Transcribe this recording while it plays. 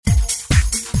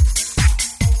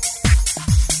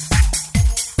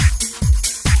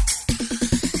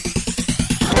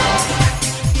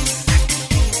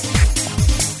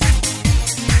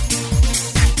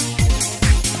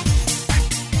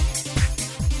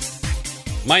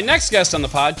My next guest on the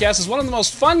podcast is one of the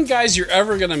most fun guys you're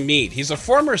ever going to meet. He's a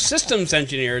former systems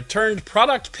engineer turned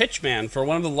product pitchman for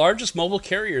one of the largest mobile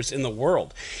carriers in the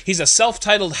world. He's a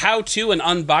self-titled how-to and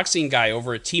unboxing guy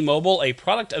over at T-Mobile, a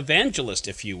product evangelist,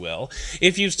 if you will.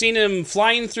 If you've seen him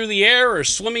flying through the air or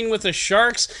swimming with the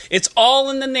sharks, it's all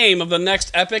in the name of the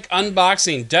next epic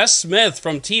unboxing. Des Smith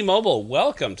from T-Mobile,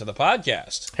 welcome to the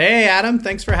podcast. Hey, Adam.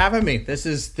 Thanks for having me. This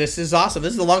is awesome.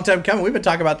 This is a long time coming. We've been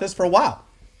talking about this for a while.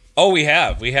 Oh, we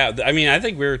have. I mean, I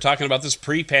think we were talking about this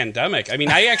pre-pandemic. I mean,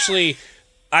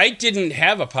 I didn't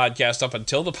have a podcast up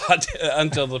until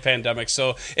the pandemic,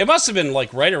 so it must have been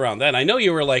like right around then. I know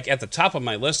you were like at the top of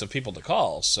my list of people to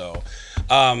call. So,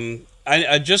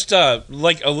 I just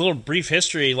like a little brief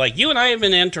history. Like you and I have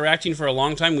been interacting for a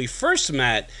long time. We first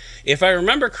met, if I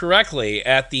remember correctly,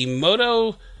 at the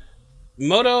Moto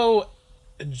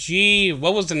G,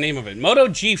 what was the name of it? Moto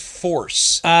G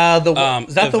Force. Is that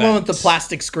event. The one with the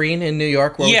plastic screen in New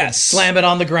York where we could slam it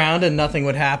on the ground and nothing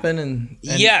would happen? And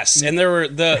yes, and there were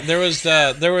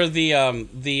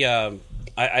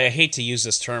I hate to use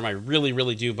this term, I really,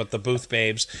 really do, but the booth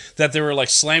babes, that they were like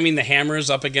slamming the hammers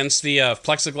up against the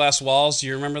plexiglass walls. Do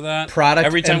you remember that?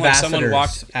 Every time like someone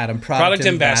walked, Adam. Product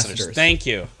ambassadors. Thank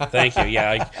you.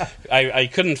 Yeah, I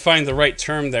couldn't find the right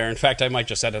term there. In fact, I might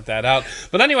just edit that out.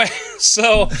 But anyway,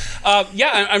 so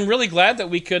I'm really glad that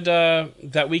we could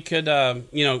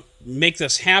make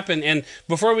this happen. And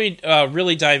before we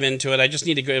really dive into it, I just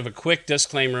need to give a quick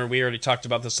disclaimer. We already talked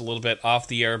about this a little bit off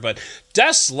the air, but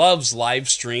Des loves live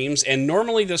streams, and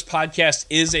normally this podcast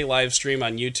is a live stream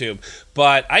on YouTube.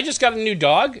 But I just got a new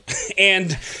dog,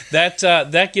 and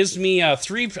that gives me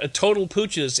 3 total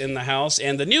pooches in the house,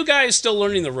 and the new guy is still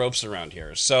learning the ropes around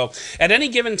here. So at any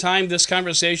given time, this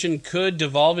conversation could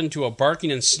devolve into a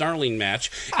barking and snarling match,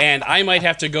 and I might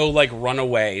have to go like run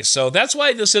away. So that's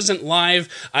why this isn't live.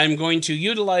 I'm going to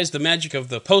utilize the magic of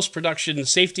the post-production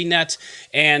safety net,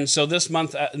 and so this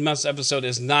month's episode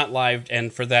is not live,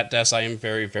 and for that, Des, I am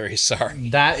very, very sorry.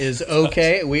 That is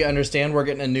okay. We understand. We're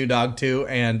getting a new dog too,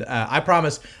 and I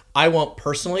promise I won't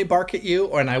personally bark at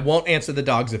you, and I won't answer the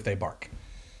dogs if they bark.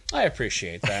 I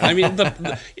appreciate that. I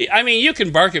mean, you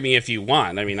can bark at me if you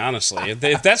want. I mean, honestly,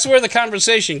 if that's where the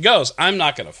conversation goes, I'm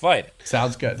not going to fight it.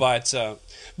 Sounds good.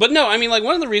 But no, I mean, like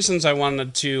one of the reasons I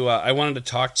wanted to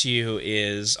talk to you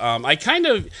is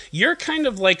you're kind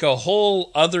of like a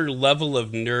whole other level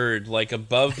of nerd, like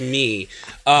above me,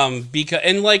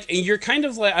 because you're kind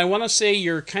of like, I want to say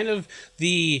you're kind of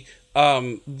the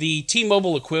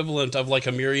T-Mobile equivalent of like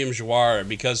a Miriam Jouar,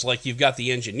 because like you've got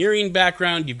the engineering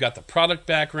background, you've got the product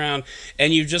background,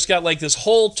 and you've just got like this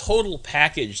whole total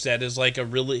package that is like a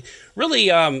really, really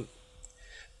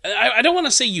I don't want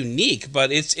to say unique,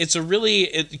 but it's a really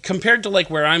compared to like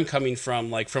where I'm coming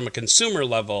from, like from a consumer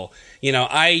level, you know,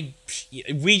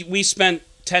 we spent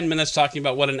 10 minutes talking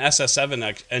about what an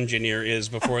SS7 engineer is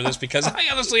before this, because I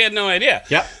honestly had no idea.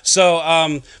 Yeah.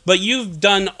 So, but you've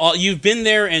been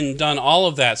there and done all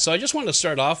of that. So I just wanted to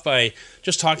start off by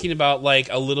just talking about like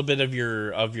a little bit of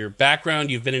your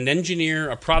background. You've been an engineer,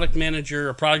 a product manager,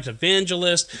 a product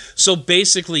evangelist. So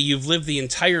basically, you've lived the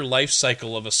entire life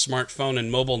cycle of a smartphone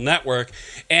and mobile network,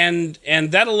 and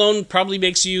that alone probably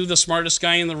makes you the smartest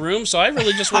guy in the room. So I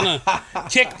really just want to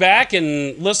kick back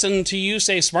and listen to you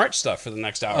say smart stuff for the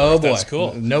next hour. Oh boy, that's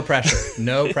cool. No pressure.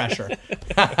 No pressure.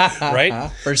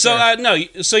 Right? For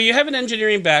sure. So you have an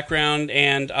engineering background,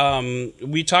 and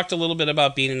we talked a little bit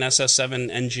about being an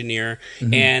SS7 engineer.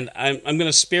 Mm-hmm. And I'm going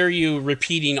to spare you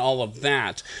repeating all of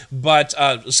that, but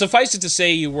suffice it to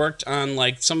say, you worked on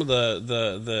like some of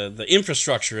the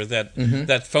infrastructure that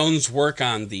that phones work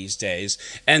on these days,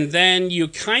 and then you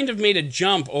kind of made a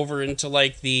jump over into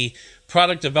like the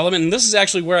product development, and this is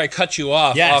actually where I cut you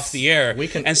off the air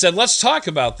and said, let's talk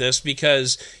about this,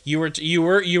 because you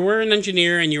were an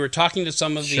engineer and you were talking to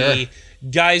some of the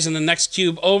guys in the next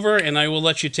cube over, and I will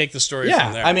let you take the story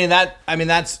from there.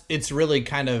 It's really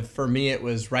kind of, for me, it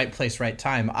was right place, right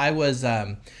time. I was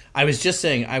just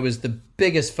saying I was the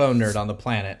biggest phone nerd on the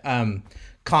planet,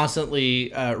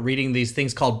 constantly reading these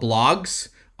things called blogs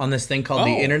on this thing called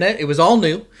the internet. It was all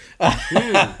new.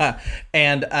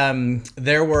 And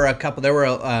there were a couple,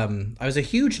 I was a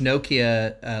huge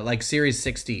Nokia like Series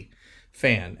 60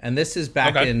 fan, and this is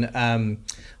back in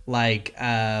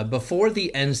before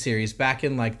the N series, back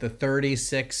in like the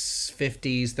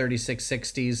 3650s,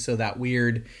 3660s, so that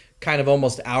weird kind of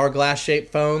almost hourglass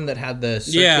shaped phone that had the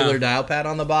circular dial pad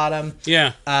on the bottom.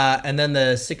 Yeah. And then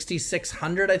the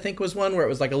 6600, I think, was one where it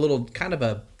was like a little kind of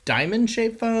a diamond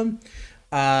shaped phone.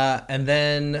 And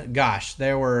then, gosh,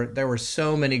 there were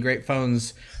so many great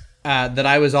phones that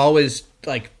I was always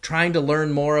like trying to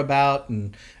learn more about,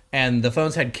 and and the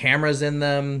phones had cameras in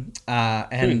them.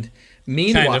 And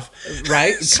meanwhile,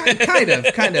 right,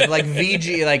 kind of like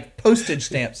VG, like postage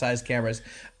stamp size cameras.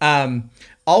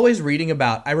 Always reading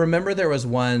about. I remember there was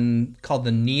one called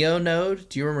the Neo Node.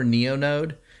 Do you remember Neo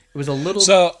Node? It was a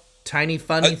little tiny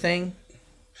funny thing.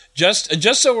 Just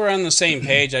so we're on the same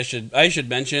page, I should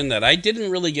mention that I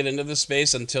didn't really get into this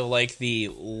space until like the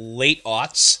late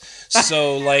aughts.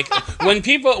 So like when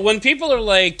people are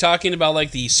like talking about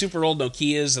like the super old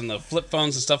Nokias and the flip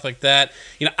phones and stuff like that,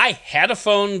 you know, I had a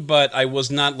phone, but I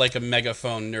was not like a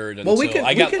megaphone nerd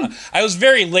until I was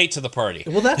very late to the party.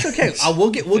 Well, that's okay.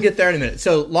 We'll get there in a minute.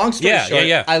 So long story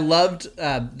short, I loved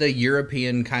the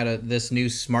European kind of this new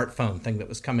smartphone thing that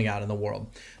was coming out in the world.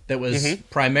 That was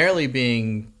primarily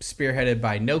being spearheaded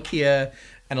by Nokia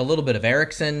and a little bit of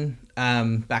Ericsson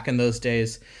back in those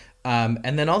days.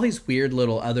 And then all these weird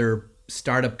little other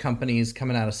startup companies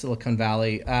coming out of Silicon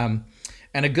Valley. And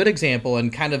a good example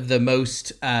and kind of the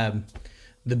most,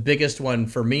 the biggest one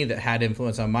for me that had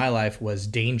influence on my life was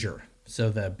Danger.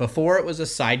 So before it was a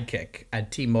Sidekick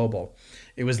at T-Mobile.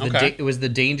 It was the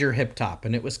Danger hip top,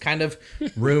 and it was kind of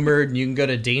rumored. And you can go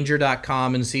to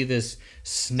danger.com and see this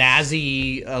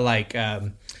snazzy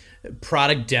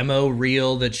product demo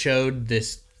reel that showed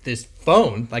this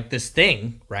phone, like this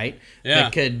thing, right? Yeah.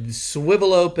 That could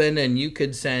swivel open, and you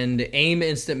could send AIM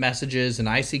instant messages and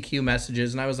ICQ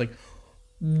messages. And I was like,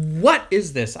 "What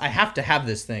is this? I have to have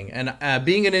this thing." And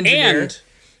being an engineer,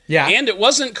 and it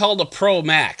wasn't called a Pro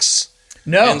Max.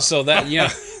 No, and so that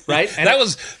right? And that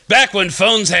was back when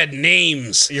phones had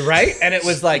names. You're right. And it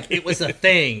was like, it was a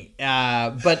thing.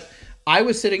 But I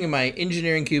was sitting in my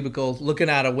engineering cubicle looking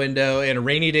out a window in a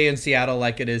rainy day in Seattle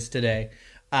like it is today.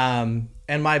 And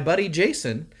my buddy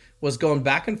Jason was going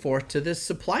back and forth to this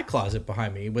supply closet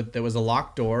behind me. There was a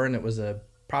locked door, and it was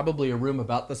probably a room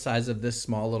about the size of this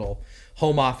small little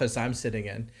home office I'm sitting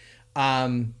in.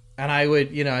 And I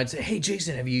would, I'd say, "Hey,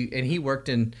 Jason, have you..." And he worked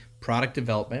in product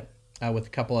development with a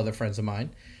couple other friends of mine.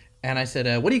 And I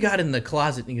said, "What do you got in the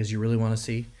closet?" And he goes, "You really want to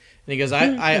see?" And he goes,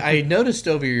 I noticed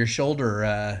over your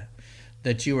shoulder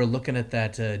that you were looking at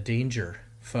that Danger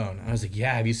phone. And I was like,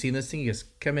 "Yeah, have you seen this thing?" He goes,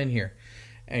 "Come in here."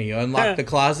 And you unlock the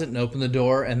closet and open the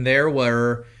door, and there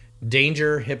were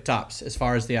Danger hip tops as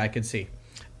far as the eye could see.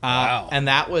 Wow. And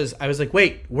I was like,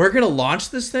 "Wait, we're going to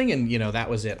launch this thing?" And, that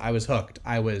was it. I was hooked.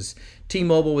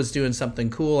 T-Mobile was doing something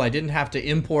cool. I didn't have to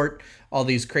import all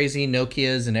these crazy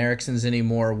Nokias and Ericssons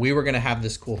anymore. We were going to have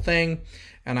this cool thing.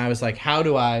 And I was like, how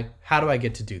do I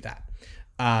get to do that?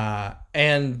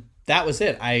 And that was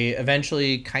it. I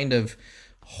eventually kind of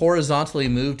horizontally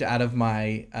moved out of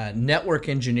my network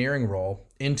engineering role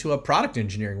into a product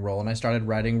engineering role. And I started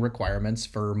writing requirements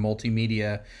for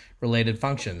multimedia related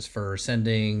functions, for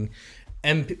sending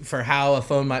for how a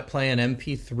phone might play an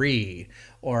MP3,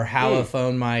 or how a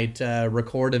phone might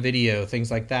record a video, things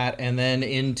like that. And then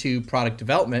into product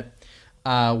development,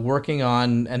 working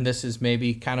on, and this is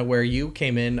maybe kind of where you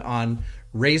came in, on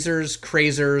Razors,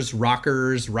 Crazers,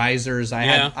 Rockers, Risers. I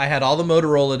had all the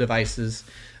Motorola devices,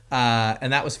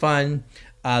 and that was fun.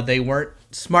 They weren't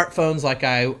smartphones like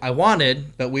I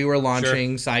wanted, but we were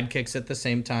launching Sidekicks at the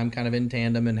same time, kind of in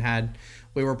tandem, and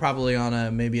we were probably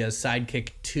on maybe a Sidekick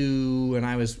 2, and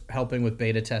I was helping with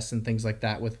beta tests and things like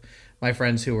that with my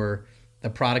friends who were the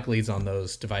product leads on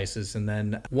those devices. And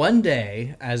then one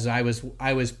day, as I was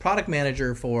product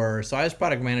manager for the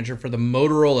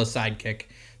Motorola Sidekick,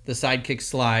 the Sidekick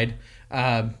Slide,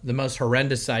 the most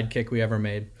horrendous Sidekick we ever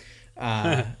made.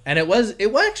 And it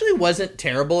actually wasn't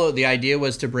terrible. The idea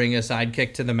was to bring a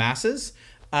Sidekick to the masses.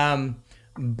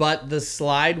 But the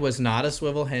Slide was not a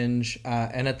swivel hinge.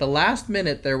 And at the last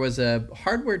minute, there was a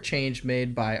hardware change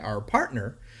made by our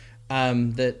partner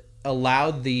that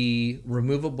allowed the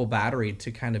removable battery to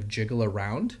kind of jiggle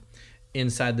around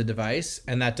inside the device.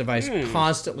 And that device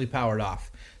constantly powered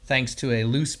off thanks to a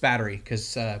loose battery,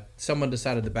 because someone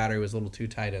decided the battery was a little too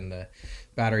tight in the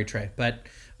battery tray. But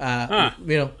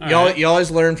you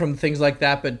always learn from things like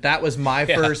that. But that was my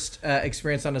first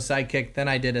experience on a Sidekick. Then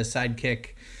I did a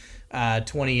Sidekick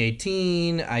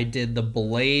 2018. I did the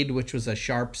Blade, which was a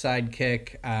Sharp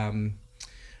Sidekick,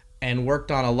 and worked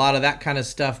on a lot of that kind of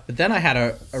stuff. But then I had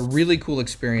a really cool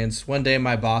experience. One day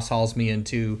my boss hauls me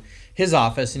into his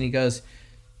office and he goes,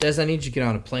 "Des, I need you to get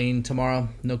on a plane tomorrow.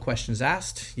 No questions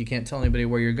asked. You can't tell anybody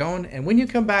where you're going. And when you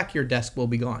come back, your desk will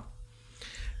be gone."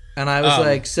 And I was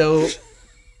like, so...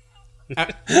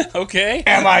 okay.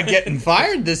 Am I getting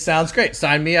fired? This sounds great.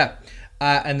 Sign me up.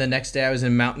 And the next day I was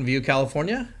in Mountain View,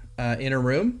 California, in a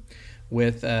room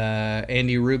with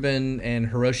Andy Rubin and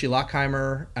Hiroshi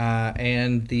Lockheimer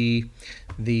and the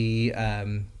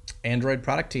Android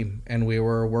product team, and we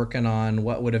were working on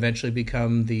what would eventually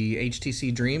become the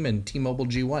HTC Dream and T-Mobile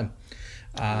G1.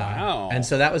 Wow. And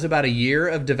so that was about a year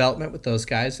of development with those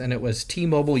guys, and it was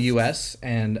T-Mobile US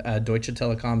and Deutsche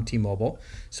Telekom T-Mobile.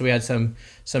 So we had some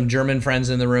German friends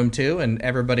in the room too, and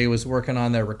everybody was working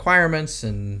on their requirements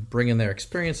and bringing their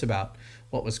experience about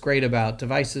what was great about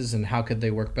devices and how could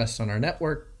they work best on our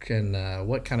network, and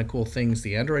what kind of cool things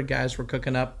the Android guys were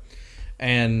cooking up.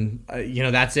 And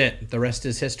that's it. The rest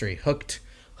is history. Hooked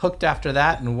after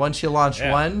that, and once you launch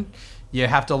one, you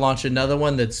have to launch another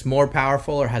one that's more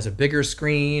powerful or has a bigger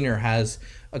screen or has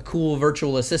a cool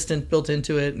virtual assistant built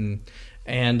into it.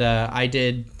 And I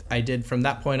did from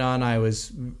that point on. I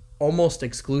was almost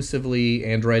exclusively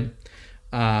Android.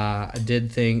 I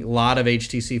did a lot of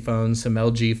HTC phones, some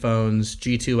LG phones,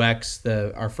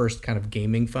 G2X, our first kind of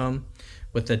gaming phone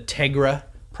with the Tegra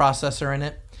processor in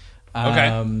it.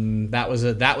 Okay. That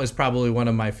was probably one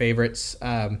of my favorites.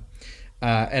 And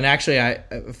actually,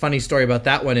 a funny story about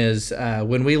that one is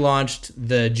when we launched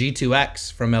the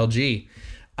G2X from LG,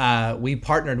 we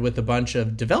partnered with a bunch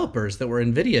of developers that were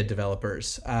NVIDIA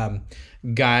developers.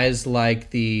 Guys like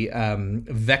the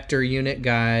Vector Unit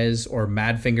guys or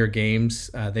Madfinger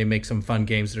Games. They make some fun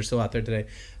games that are still out there today.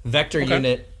 Vector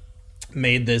Unit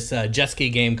made this jet ski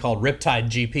game called Riptide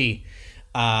GP.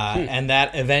 And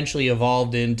that eventually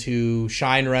evolved into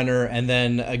Shine Runner, and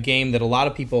then a game that a lot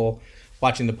of people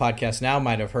watching the podcast now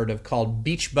might have heard of called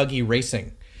Beach Buggy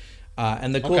Racing.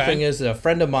 And the cool thing is, a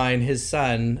friend of mine, his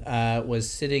son, was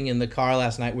sitting in the car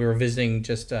last night. We were visiting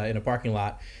just in a parking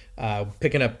lot,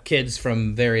 picking up kids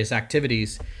from various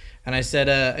activities. And I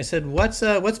said,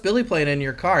 what's Billy playing in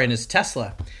your car? In his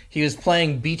Tesla. He was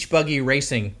playing Beach Buggy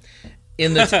Racing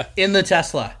in the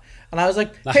Tesla. And I was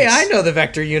like, nice. Hey, I know the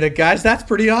Vector Unit guys. That's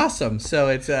pretty awesome. So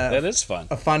it's that is fun.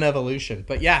 A fun evolution.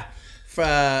 But yeah,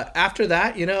 after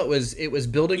that, it was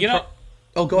building.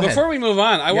 Oh, go ahead. Before we move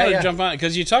on, I want to jump on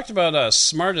because you talked about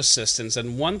smart assistants,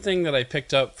 and one thing that I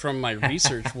picked up from my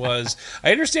research was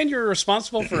I understand you were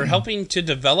responsible for helping to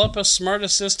develop a smart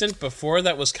assistant before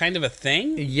that was kind of a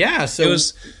thing. Yeah, so it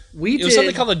was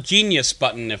something called a Genius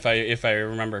button, if I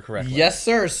remember correctly. Yes,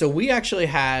 sir. So we actually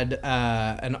had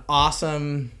an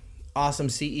awesome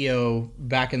CEO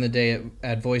back in the day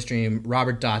at VoiceDream,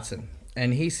 Robert Dotson,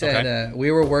 and he said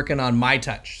we were working on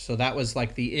MyTouch, so that was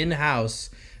like the in-house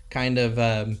kind of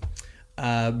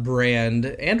brand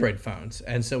Android phones,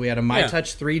 and so we had a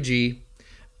MyTouch 3G,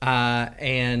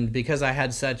 and because I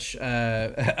had such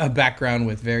a background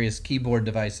with various keyboard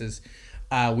devices,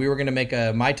 we were going to make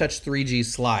a MyTouch 3G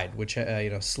slide, which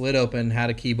slid open, had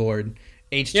a keyboard,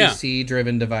 HTC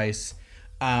driven device.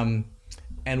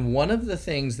 And one of the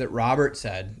things that Robert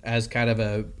said, as kind of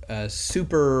a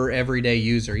super everyday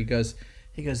user, he goes,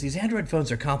 these Android phones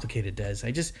are complicated, Des.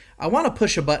 I want to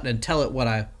push a button and tell it what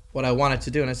I want it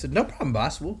to do. And I said, no problem,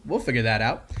 boss. We'll figure that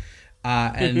out.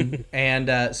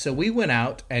 So we went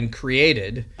out and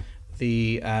created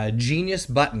the Genius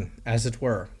button, as it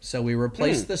were. So we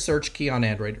replaced the search key on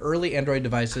Android. Early Android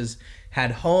devices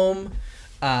had home,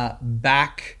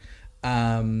 back.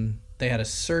 They had a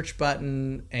search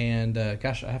button, and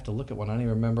gosh, I have to look at one. I don't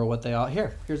even remember what they all.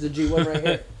 Here's the G1 right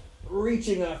here,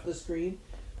 reaching off the screen.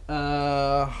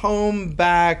 Home,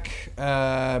 back,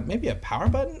 maybe a power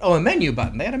button. Oh, a menu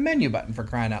button. They had a menu button, for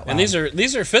crying out loud. And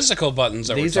these are physical buttons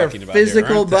that we're talking about. These are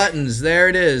physical here, buttons. There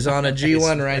it is on a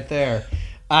G1 right there.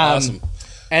 Awesome.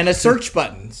 And a search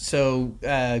button. So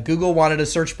Google wanted a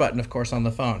search button, of course, on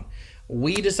the phone.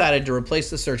 We decided to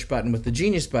replace the search button with the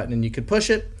Genius button, and you could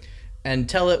push it and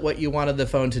tell it what you wanted the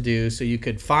phone to do. So you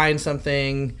could find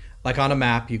something, like on a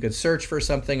map. You could search for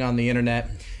something on the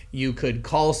internet. You could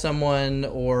call someone,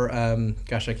 or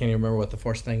gosh, I can't even remember what the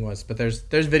fourth thing was. But there's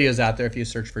videos out there if you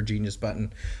search for Genius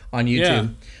button on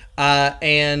YouTube.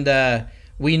 And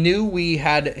we knew we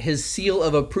had his seal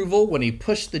of approval when he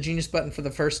pushed the Genius button for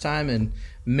the first time and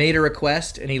made a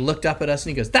request. And he looked up at us and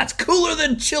he goes, "That's cooler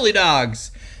than chili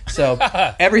dogs." So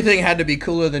everything had to be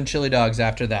cooler than chili dogs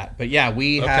after that. But yeah,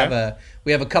 we have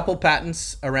a couple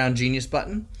patents around Genius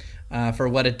button for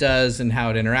what it does and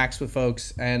how it interacts with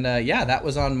folks. And that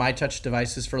was on MyTouch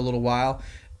devices for a little while.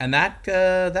 And that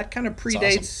kind of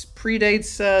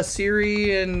predates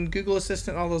Siri and Google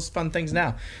Assistant, all those fun things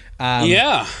now.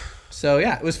 So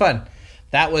yeah, it was fun.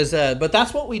 That was, but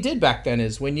that's what we did back then.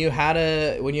 Is when you had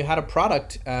a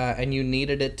product and you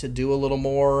needed it to do a little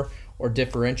more or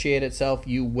differentiate itself,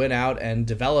 you went out and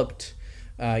developed.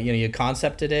 You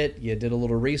concepted it, you did a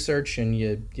little research, and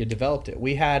you developed it.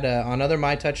 We had on other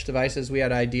MyTouch devices, we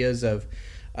had ideas of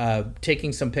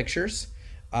taking some pictures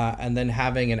and then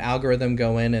having an algorithm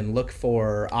go in and look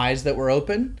for eyes that were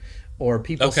open, or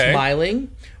people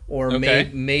smiling, or Okay.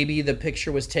 maybe the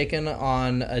picture was taken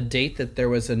on a date that there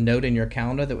was a note in your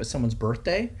calendar that was someone's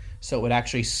birthday, so it would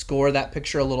actually score that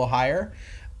picture a little higher.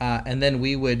 And then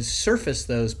we would surface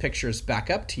those pictures back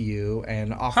up to you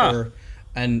and offer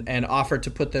and offer to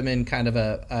put them in kind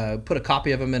of put a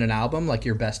copy of them in an album, like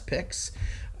your best picks.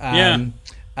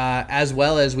 As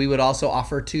well as we would also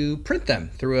offer to print them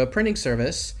through a printing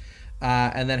service,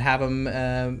 and then have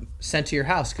them sent to your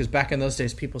house, because back in those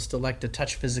days people still like to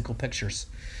touch physical pictures.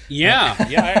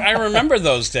 I remember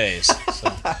those days.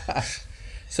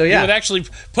 So yeah, you would actually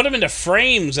put them into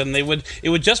frames, and it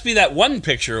would just be that one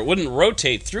picture. It wouldn't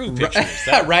rotate through pictures.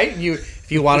 Right?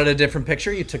 If you wanted a different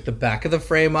picture, you took the back of the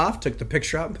frame off, took the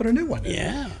picture out, and put a new one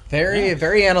in.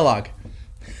 Very analog.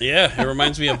 Yeah, it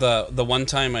reminds me of the one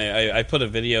time I put a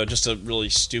video, just a really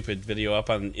stupid video, up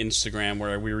on Instagram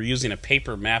where we were using a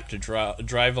paper map to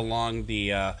drive along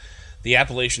the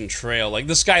Appalachian Trail, like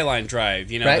the Skyline Drive,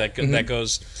 that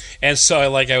goes. And so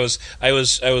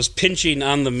I was pinching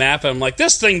on the map, and I'm like,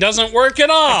 this thing doesn't work at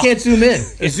all. I can't zoom in.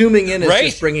 Zooming in is right?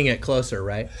 just bringing it closer,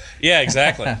 right? Yeah,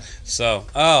 exactly. So,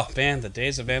 oh man, the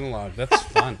days of analog. That's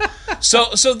fun.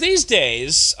 So these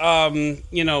days,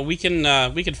 we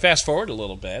can fast forward a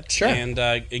little bit, sure, and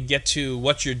get to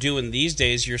what you're doing these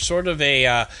days. You're sort of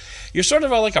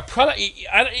like a product.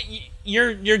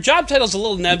 Your job title's a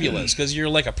little nebulous, because you're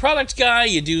like a product guy.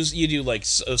 You do like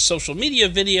social media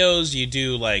videos. You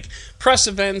do like press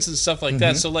events and stuff like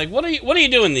that. So like, what are you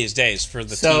doing these days for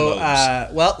the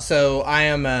T-Mobes? So I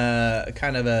am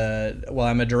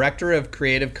I'm a director of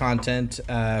creative content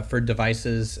for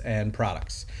devices and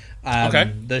products.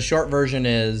 Okay. The short version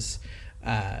is,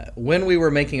 when we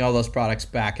were making all those products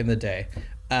back in the day,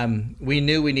 we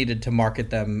knew we needed to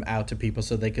market them out to people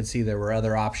so they could see there were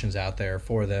other options out there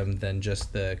for them than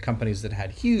just the companies that had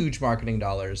huge marketing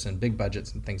dollars and big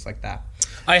budgets and things like that.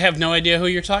 I have no idea who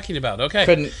you're talking about.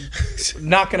 Okay.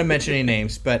 Not going to mention any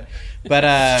names, but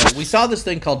we saw this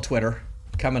thing called Twitter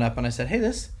coming up, and I said, hey,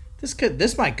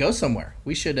 this might go somewhere.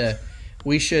 We should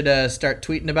start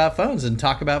tweeting about phones and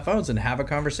talk about phones and have a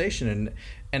conversation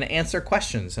and answer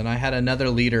questions. And I had another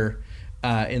leader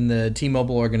in the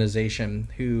T-Mobile organization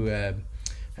who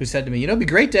said to me, it'd be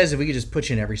great, Des, if we could just put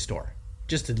you in every store.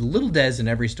 Just a little Des in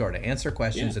every store to answer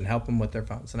questions and help them with their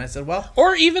phones. And I said, well...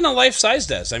 Or even a life-size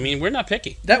Des. I mean, we're not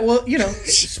picky.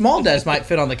 Small Des might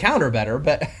fit on the counter better,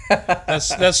 but...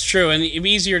 That's true, and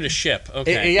easier to ship.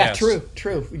 Okay. Yeah, yes.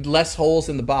 True. Less holes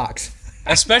in the box.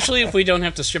 Especially if we don't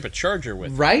have to ship a charger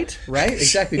with. Right,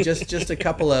 exactly. Just a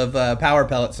couple of power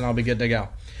pellets and I'll be good to go.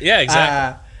 Yeah,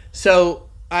 exactly. So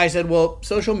I said, well,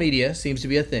 social media seems to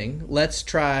be a thing. Let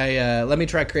me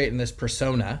try creating this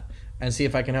persona and see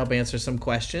if I can help answer some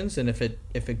questions, and if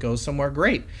it goes somewhere,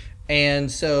 great.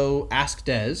 And so Ask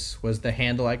Des was the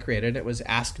handle I created. It was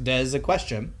Ask Des a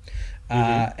Question.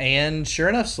 And sure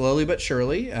enough, slowly but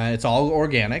surely, it's all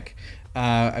organic.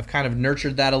 I've kind of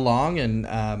nurtured that along, and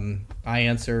I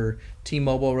answer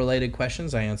T-Mobile related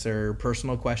questions. I answer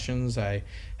personal questions. I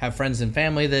have friends and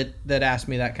family that ask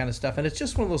me that kind of stuff. And it's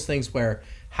just one of those things where,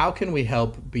 how can we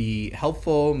help be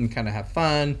helpful and kind of have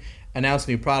fun, announce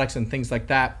new products and things like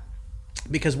that?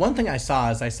 Because one thing I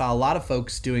saw a lot of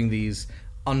folks doing these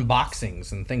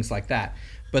unboxings and things like that.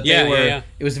 But it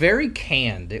was very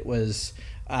canned. It was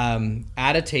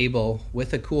at a table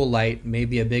with a cool light,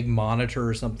 maybe a big monitor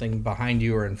or something behind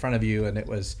you or in front of you, and it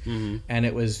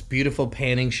was beautiful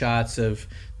panning shots of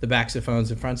the backs of phones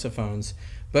and fronts of phones.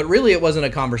 But really, it wasn't a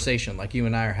conversation like you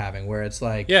and I are having, where it's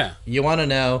like, you want to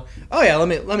know, oh yeah,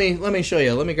 let me show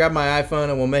you. Let me grab my iPhone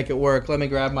and we'll make it work. Let me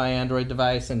grab my Android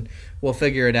device and we'll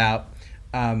figure it out.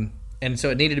 And so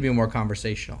it needed to be more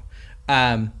conversational.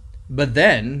 But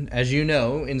then, as you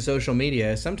know, in social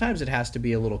media, sometimes it has to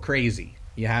be a little crazy.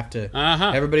 You have to,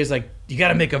 everybody's like, you got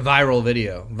to make a viral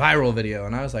video.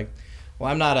 And I was like, well,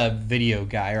 I'm not a video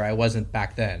guy, or I wasn't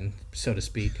back then, so to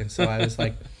speak. And so I was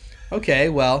like, okay,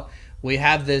 well, we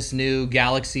have this new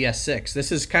Galaxy S6.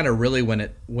 This is kind of really when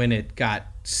it got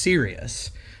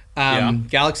serious.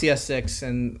 Galaxy S6,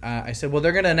 and I said, well,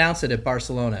 they're going to announce it at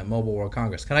Barcelona at Mobile World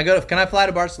Congress. Can I fly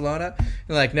to Barcelona? And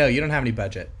they're like, no, you don't have any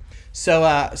budget. So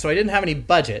I didn't have any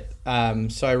budget.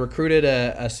 So I recruited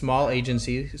a small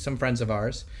agency, some friends of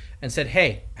ours, and said,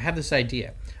 hey, I have this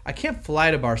idea. I can't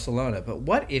fly to Barcelona, but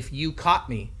what if you caught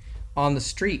me on the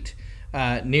street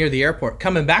near the airport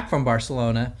coming back from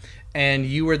Barcelona, and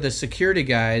you were the security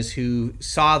guys who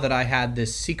saw that I had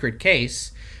this secret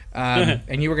case,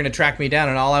 and you were going to track me down,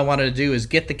 and all I wanted to do is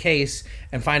get the case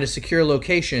and find a secure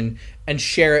location and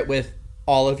share it with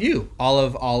all of you, all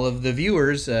of the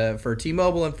viewers for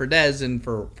T-Mobile and for Des and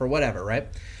for whatever, right?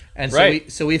 And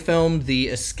so we filmed the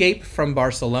escape from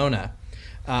Barcelona,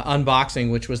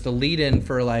 unboxing, which was the lead-in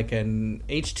for like an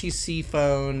HTC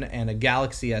phone and a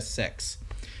Galaxy S6.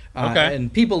 Okay.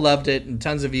 And people loved it and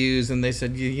tons of views, and they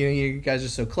said, you guys are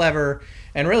so clever.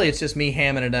 And really, it's just me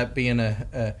hamming it up, being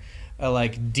a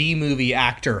like D-movie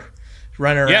actor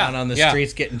running around on the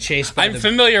streets getting chased by I'm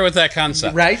familiar with that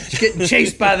concept. Right? Getting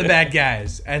chased by the bad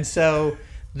guys. And so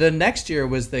the next year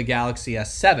was the Galaxy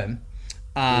S7.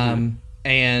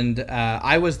 And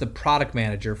I was the product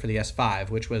manager for the S5,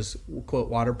 which was, quote,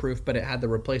 waterproof, but it had the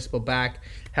replaceable back,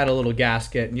 had a little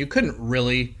gasket, and you couldn't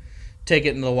really take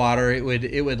it in the water. It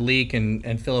would leak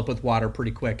and fill up with water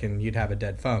pretty quick, and you'd have a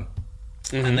dead phone.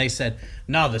 And they said,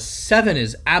 no, the 7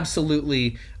 is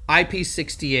absolutely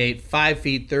IP68, 5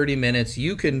 feet, 30 minutes.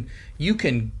 You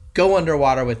can go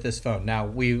underwater with this phone. Now,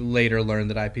 we later learned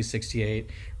that IP68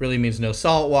 really means no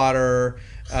salt water.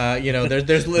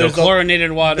 There's no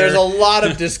chlorinated water. There's a lot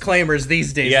of disclaimers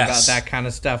these days about that kind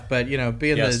of stuff. But,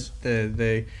 being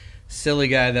the silly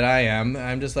guy that I am,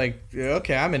 I'm just like,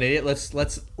 okay, I'm an idiot. Let's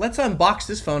unbox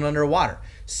this phone underwater.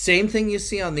 Same thing you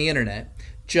see on the internet.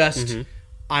 Just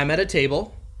I'm at a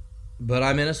table, but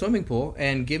I'm in a swimming pool,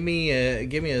 and give me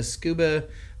a scuba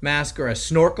mask or a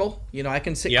snorkel. I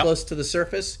can sit close to the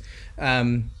surface.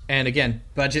 And again,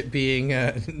 budget being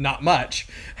not much,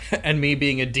 and me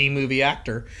being a D movie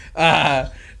actor,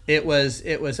 it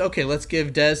was okay. Let's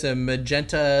give Des a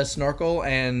magenta snorkel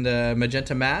and a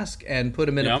magenta mask, and put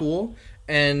him in a pool,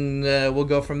 and we'll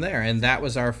go from there. And that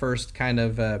was our first kind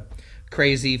of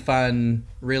crazy, fun,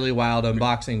 really wild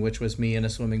unboxing, which was me in a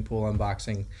swimming pool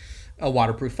unboxing a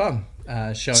waterproof phone,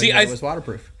 showing that it was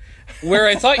waterproof. Where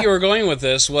I thought you were going with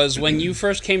this was when you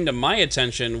first came to my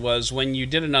attention was when you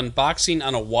did an unboxing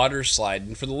on a water slide.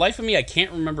 And for the life of me, I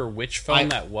can't remember which phone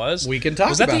that was. We can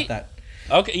talk about that.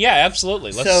 Okay, yeah,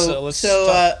 absolutely. Let's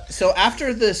talk. So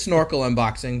after the snorkel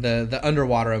unboxing, the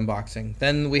underwater unboxing,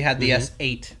 then we had the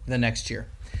S8 the next year.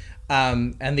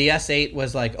 And the S8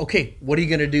 was like, okay, what are you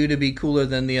going to do to be cooler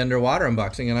than the underwater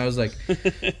unboxing? And I was like,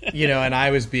 and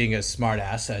I was being a smart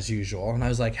ass as usual. And I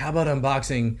was like, how about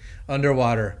unboxing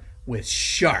underwater with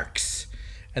sharks?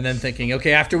 And then thinking,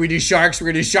 okay, after we do sharks, we're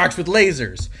going to do sharks with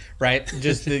lasers, right?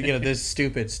 Just, this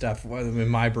stupid stuff in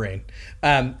my brain.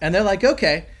 And they're like,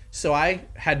 okay. So I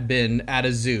had been at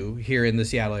a zoo here in the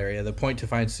Seattle area, the Point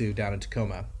Defiance Zoo down in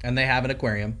Tacoma, and they have an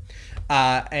aquarium.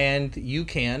 And you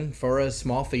can, for a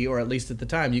small fee, or at least at the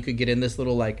time, you could get in this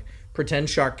little like pretend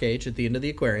shark cage at the end of the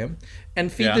aquarium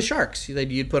and feed the sharks.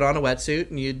 You'd put on a wetsuit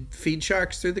and you'd feed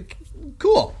sharks through the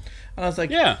cool. And I was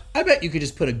like, I bet you could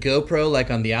just put a GoPro like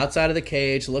on the outside of the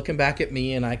cage, looking back at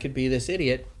me, and I could be this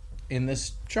idiot in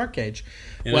this shark cage.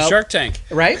 In a shark tank.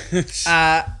 Right?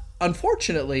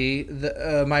 Unfortunately,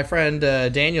 my friend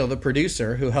Daniel, the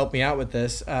producer who helped me out with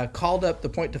this, called up the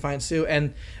Point Defiance Zoo,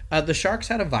 and the sharks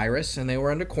had a virus, and they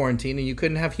were under quarantine, and you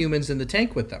couldn't have humans in the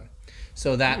tank with them.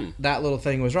 So that little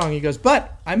thing was wrong. He goes,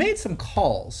 but I made some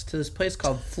calls to this place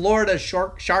called Florida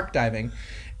Shark Diving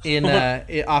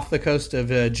off the coast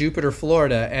of Jupiter,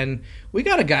 Florida, and we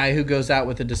got a guy who goes out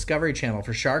with the Discovery Channel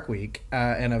for Shark Week,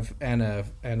 and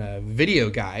a video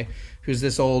guy who's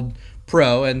this old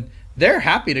pro, and they're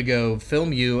happy to go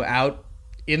film you out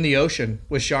in the ocean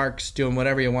with sharks doing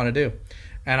whatever you want to do.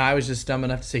 And I was just dumb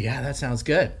enough to say, yeah, that sounds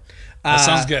good. That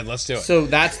sounds good. Let's do it. So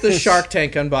that's the Shark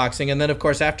Tank unboxing. And then, of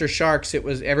course, after sharks, it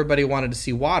was everybody wanted to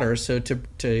see water. So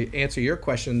to answer your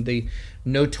question, the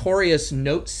notorious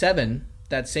Note 7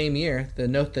 that same year, the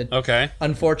Note that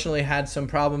unfortunately had some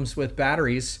problems with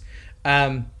batteries,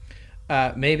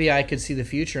 maybe I could see the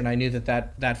future, and I knew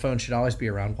that phone should always be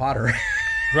around water.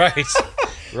 Right.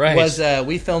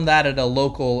 We filmed that at a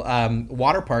local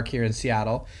water park here in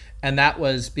Seattle, and that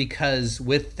was because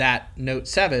with that Note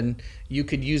 7, you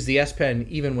could use the S Pen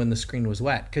even when the screen was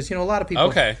wet. Because a lot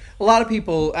of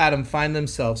people, Adam, find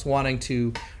themselves wanting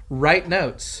to write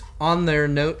notes on their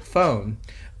Note phone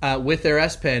with their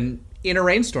S Pen in a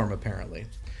rainstorm. Apparently,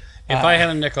 if I had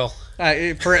a nickel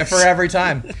for every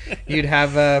time, you'd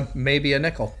have maybe a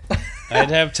nickel. I'd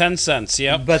have 10 cents.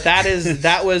 Yep. But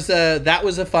that was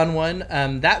a fun one.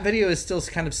 That video is still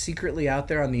kind of secretly out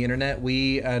there on the internet.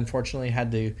 We unfortunately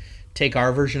had to take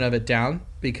our version of it down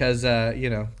because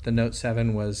the Note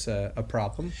 7 was a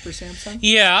problem for Samsung.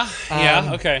 Yeah.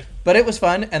 Okay. But it was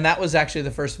fun, and that was actually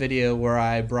the first video where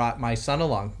I brought my son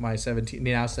along, my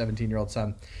 17-year-old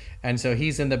son, and so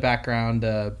he's in the background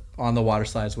on the water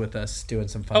slides with us doing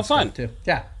some fun stuff too.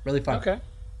 Yeah, really fun. Okay.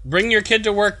 Bring your kid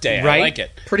to work day. Right? I like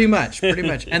it. Pretty much.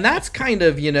 And that's kind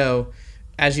of,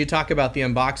 as you talk about the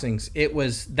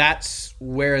unboxings, that's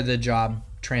where the job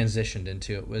transitioned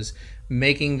into. It was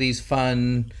making these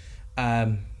fun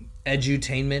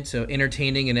edutainment, so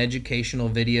entertaining and educational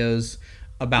videos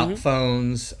about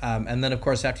phones. And then, of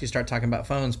course, after you start talking about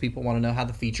phones, people want to know how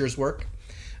the features work.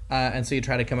 And so you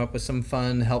try to come up with some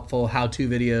fun, helpful how-to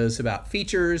videos about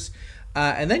features.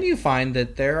 And then you find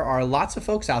that there are lots of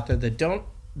folks out there that don't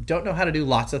know how to do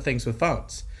lots of things with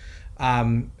phones.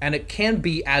 And it can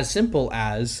be as simple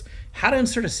as how to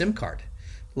insert a SIM card.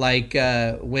 Like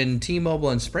when T-Mobile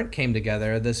and Sprint came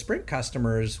together, the Sprint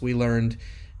customers, we learned,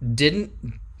 the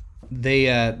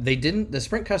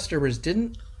Sprint customers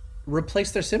didn't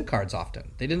replace their SIM cards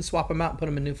often. They didn't swap them out and put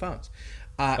them in new phones.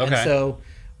 And so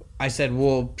I said,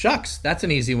 well, shucks, that's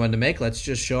an easy one to make. Let's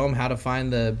just show them how to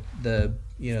find the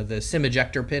SIM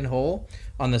ejector pin hole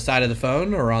on the side of the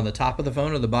phone or on the top of the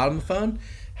phone or the bottom of the phone.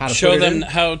 How to show them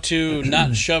how to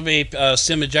not shove a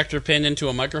SIM ejector pin into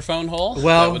a microphone hole.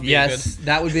 Well, yes,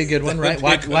 that would be a good one, right?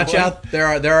 Watch out! There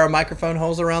are microphone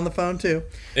holes around the phone too.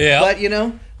 Yeah. But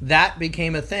that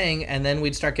became a thing, and then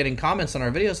we'd start getting comments on our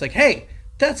videos like, "Hey,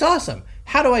 that's awesome!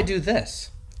 How do I do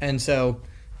this?" And so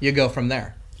you go from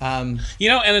there. And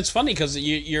it's funny because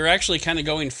you're actually kind of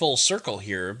going full circle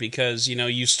here because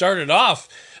you started off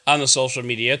on the social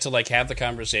media to have the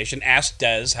conversation, ask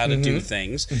Des how to do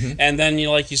things, and then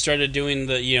you started doing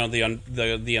the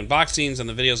the unboxings and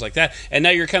the videos like that, and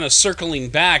now you're kind of circling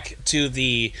back to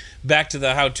the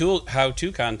how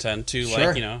to content to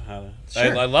Sure.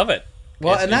 I love it.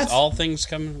 Well, and that's all things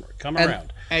come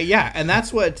around. Yeah, and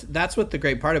that's what the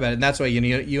great part about it, and that's why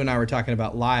you and I were talking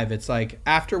about live. It's like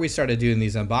after we started doing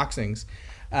these unboxings,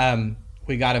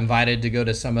 we got invited to go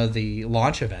to some of the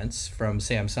launch events from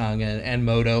Samsung and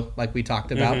Moto, like we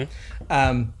talked about.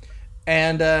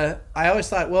 And I always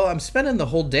thought, well, I'm spending the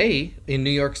whole day in New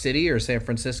York City or San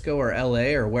Francisco or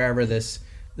LA or wherever this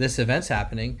event's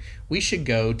happening. We should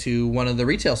go to one of the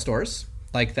retail stores,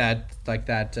 like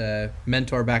that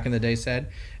mentor back in the day said,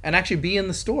 and actually be in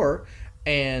the store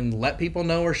and let people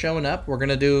know we're showing up. We're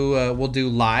gonna do we'll do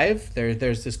live.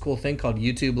 There's this cool thing called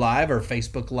YouTube Live or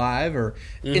Facebook Live or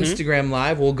Instagram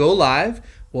Live. We'll go live.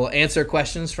 We'll answer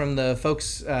questions from the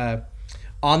folks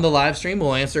on the live stream.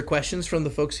 We'll answer questions from the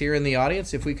folks here in the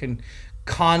audience if we can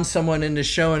con someone into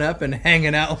showing up and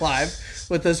hanging out live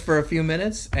with us for a few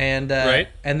minutes. And right.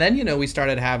 And then we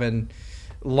started having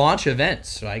launch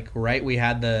events. We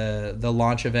had the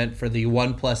launch event for the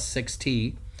OnePlus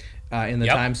 6T. In the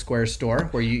Times Square store,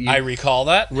 where you I recall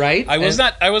that. Right, I was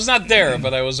not there,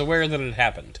 but I was aware that it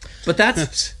happened. But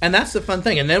that's the fun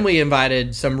thing. And then we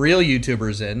invited some real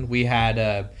YouTubers in. We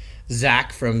had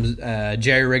Zach from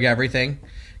Jerry Rig Everything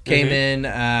came in.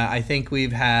 I think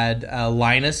we've had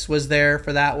Linus was there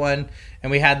for that one,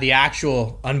 and we had the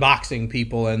actual unboxing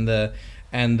people and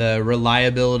the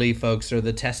reliability folks or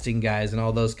the testing guys and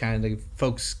all those kind of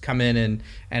folks come in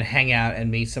and hang out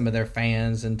and meet some of their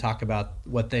fans and talk about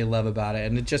what they love about it.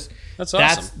 And it just that's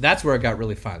awesome. That's where it got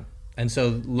really fun. And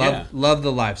so love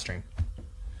the live stream.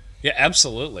 Yeah,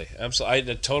 absolutely. I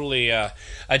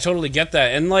totally get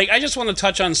that. And I just want to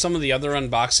touch on some of the other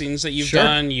unboxings that you've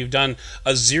done. You've done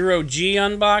a 0G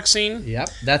unboxing. Yep.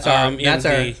 That's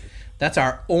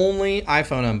our only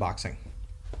iPhone unboxing.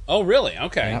 Oh, really?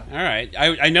 Okay. Yep. All right.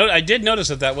 I did notice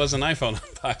that was an iPhone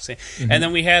unboxing. And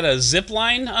then we had a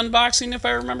Zipline unboxing, if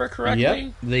I remember correctly.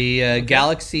 Yep. The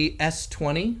Galaxy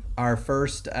S20, our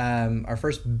first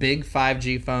big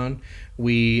 5G phone.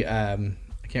 We I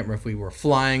can't remember if we were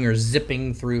flying or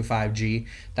zipping through 5G.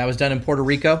 That was done in Puerto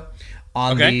Rico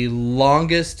on the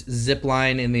longest zip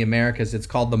line in the Americas. It's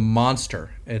called the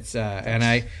Monster. It's and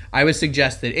I would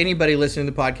suggest that anybody listening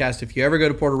to the podcast, if you ever go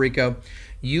to Puerto Rico,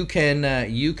 you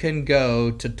can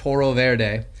go to Toro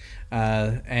Verde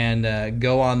and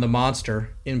go on the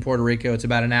Monster in Puerto Rico. It's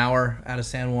about an hour out of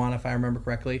San Juan, if I remember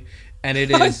correctly. And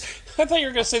it is... I thought you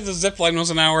were going to say the zip line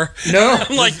was an hour. No.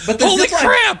 I'm like, holy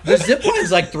crap! The zip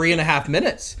line's like 3.5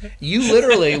 minutes. You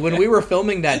literally, when we were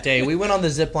filming that day, we went on the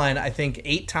zip line, I think,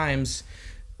 8 times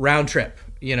round trip,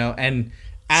 and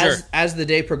as the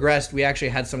day progressed, we actually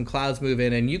had some clouds move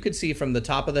in, and you could see from the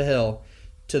top of the hill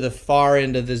to the far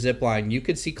end of the zip line, you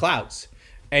could see clouds,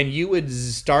 and you would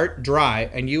start dry,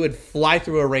 and you would fly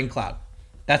through a rain cloud.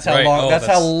 That's how long. That's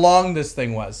how long this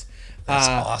thing was. That's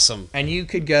awesome. And you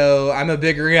could go. I'm a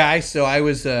bigger guy, so I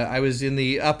was in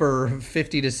the upper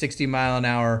 50 to 60 mile an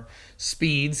hour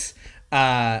speeds,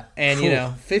 and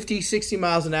cool. 50, 60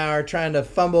 miles an hour, trying to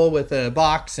fumble with a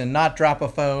box and not drop a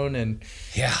phone, and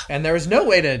there was no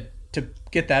way to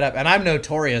get that up. And I'm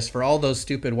notorious for all those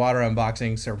stupid water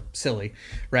unboxings are silly,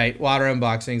 right? Water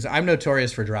unboxings. I'm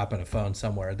notorious for dropping a phone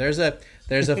somewhere. There's a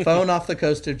phone off the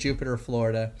coast of Jupiter,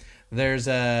 Florida. We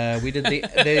did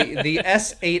the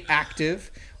S8 Active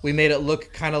we made it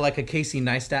look kind of like a Casey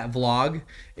Neistat vlog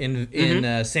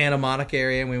in Santa Monica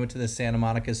area, and we went to the Santa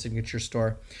Monica Signature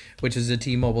Store, which is a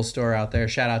T-Mobile store out there.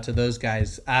 Shout out to those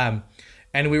guys.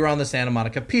 And we were on the Santa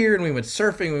Monica Pier, and we went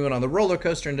surfing. We went on the roller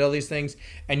coaster and did all these things.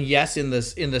 And yes, in the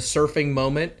surfing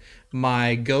moment,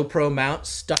 my GoPro mount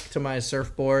stuck to my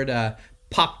surfboard,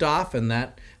 popped off, and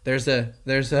there's a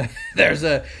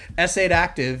S8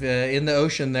 active in the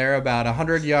ocean there, about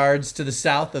 100 yards to the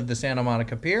south of the Santa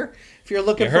Monica Pier. If you're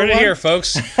looking, you heard it here,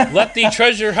 folks. Let the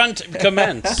treasure hunt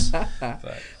commence.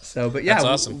 But yeah, that's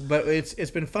awesome. But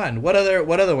it's been fun. What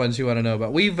other ones you want to know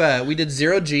about? We did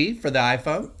 0G for the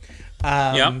iPhone.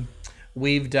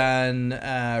 We've done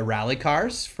rally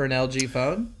cars for an LG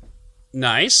phone.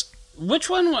 Nice. Which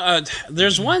one?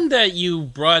 There's one that you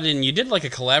brought in. You did like a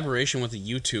collaboration with a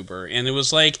YouTuber, and it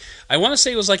was like, I want to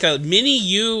say it was like a mini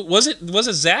you. Was it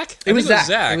Zach? It was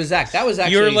Zach. It was Zach. That was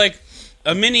actually, you were like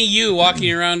a mini you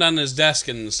walking around on his desk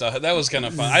and stuff. That was kind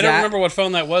of fun. I don't remember what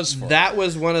phone that was for. That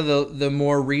was one of the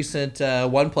more recent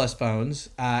OnePlus phones,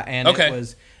 and okay. It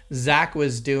was. Zach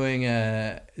was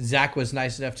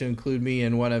nice enough to include me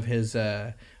in one of his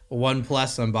OnePlus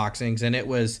unboxings, and it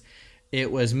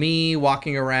was me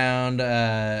walking around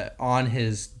on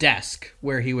his desk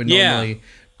where he would normally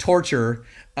torture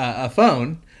a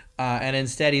phone, and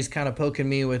instead he's kind of poking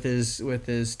me with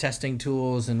his testing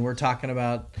tools, and we're talking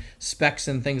about specs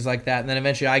and things like that. And then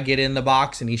eventually I get in the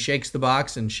box, and he shakes the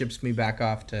box and ships me back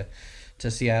off to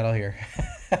Seattle here.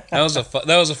 That was a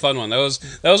fun one. That was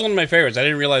one of my favorites. I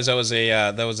didn't realize that was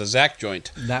a Zach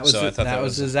joint. That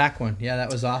was a Zach one. Yeah, that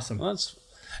was awesome. Well,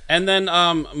 and then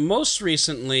most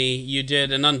recently you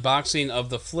did an unboxing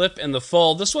of the Flip and the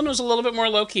Fold. This one was a little bit more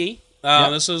low key.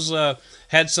 This was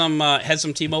had some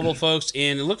T-Mobile folks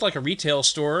in. It looked like a retail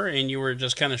store, and you were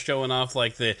just kind of showing off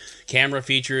like the camera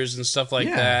features and stuff like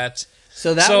that.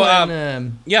 So that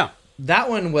one, that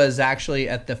one was actually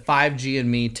at the 5G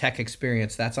and Me Tech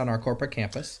Experience. That's on our corporate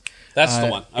campus. That's the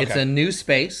one. Okay. It's a new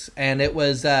space, and it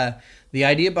was the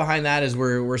idea behind that is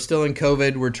we're still in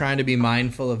COVID. We're trying to be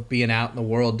mindful of being out in the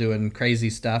world doing crazy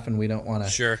stuff, and we don't want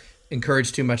to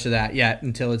encourage too much of that yet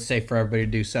until it's safe for everybody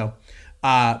to do so.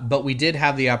 But we did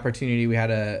have the opportunity. We had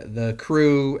the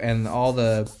crew and all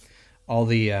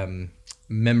the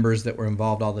members that were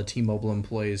involved, all the T-Mobile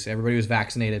employees. Everybody was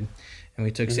vaccinated. And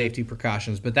we took safety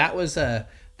precautions, but that was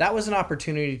an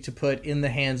opportunity to put in the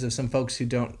hands of some folks who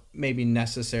don't maybe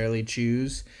necessarily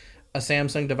choose a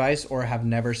Samsung device or have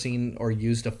never seen or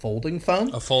used a folding phone,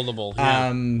 a foldable.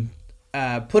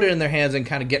 Put it in their hands and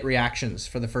kind of get reactions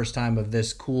for the first time of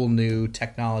this cool new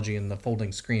technology in the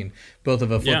folding screen, both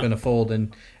of a flip and a fold,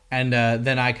 and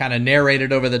then I kind of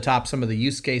narrated over the top some of the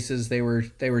use cases they were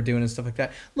doing and stuff like that.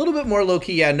 A little bit more low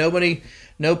key. Yeah,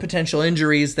 no potential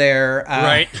injuries there.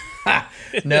 Right.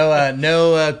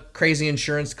 No crazy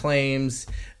insurance claims.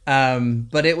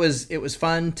 But it was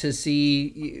fun to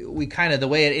see. We kind of, the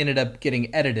way it ended up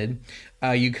getting edited,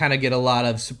 you kind of get a lot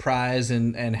of surprise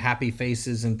and happy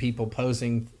faces and people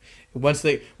posing. Once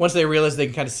they realize they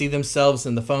can kind of see themselves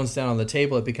and the phone's down on the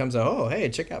table, it becomes oh, hey,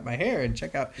 check out my hair and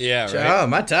check out oh,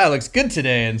 my tie looks good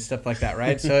today and stuff like that,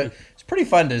 right? So it's pretty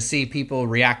fun to see people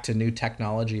react to new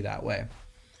technology that way.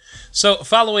 So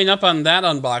following up on that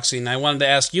unboxing, I wanted to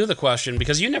ask you the question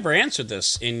because you never answered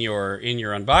this in your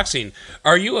unboxing.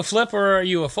 Are you a flip or are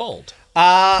you a fold?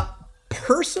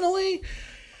 Personally,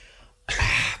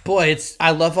 boy,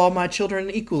 I love all my children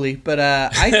equally, but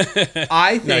I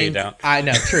think no, you don't. I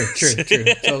know, true,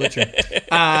 totally true.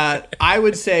 I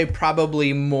would say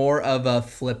probably more of a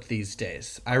flip these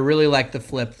days. I really like the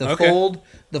flip. The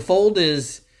fold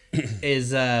is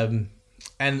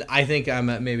and I think I'm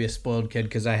maybe a spoiled kid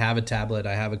because I have a tablet,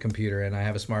 I have a computer, and I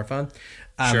have a smartphone.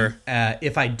 Sure.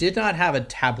 If I did not have a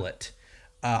tablet,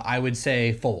 I would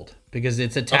say fold. Because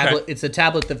it's a tablet, It's a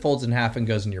tablet that folds in half and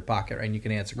goes in your pocket, right? And you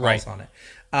can answer calls on it.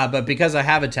 But because I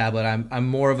have a tablet,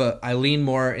 I lean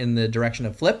more in the direction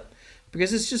of flip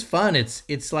because it's just fun.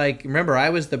 It's like, remember, I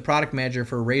was the product manager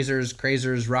for Razors,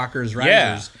 Crazers, Rockers,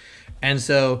 Risers, and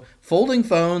so folding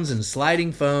phones and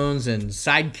sliding phones and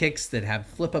sidekicks that have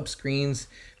flip up screens,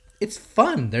 it's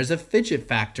fun. There's a fidget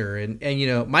factor, and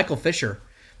Michael Fisher,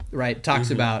 right,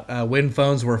 talks about when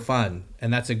phones were fun,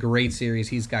 and that's a great series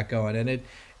he's got going, and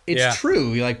It's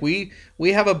true. Like we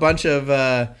have a bunch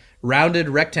of rounded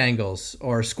rectangles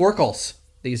or squircles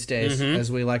these days,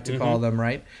 as we like to call them,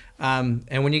 right?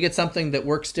 And when you get something that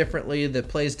works differently, that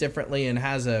plays differently, and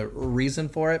has a reason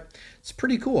for it, it's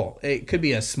pretty cool. It could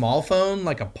be a small phone,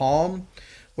 like a Palm,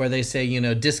 where they say,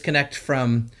 disconnect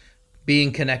from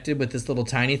being connected with this little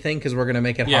tiny thing because we're going to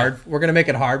make it hard. We're going to make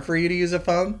it hard for you to use a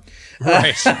phone,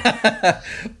 right?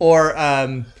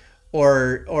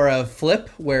 or a flip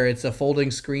where it's a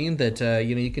folding screen that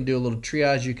you can do a little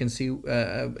triage. You can see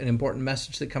an important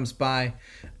message that comes by,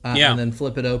 and then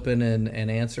flip it open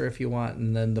and answer if you want.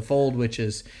 And then the fold, which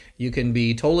is you can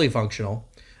be totally functional,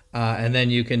 and then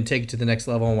you can take it to the next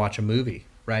level and watch a movie,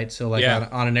 right? So like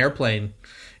on an airplane,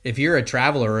 if you're a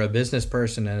traveler or a business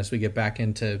person, and as we get back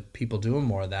into people doing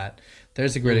more of that,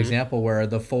 there's a great example where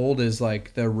the fold is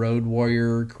like the Road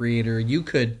Warrior creator.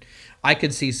 I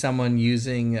could see someone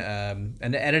using an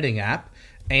editing app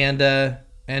and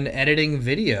editing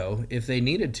video if they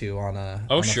needed to on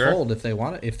a fold if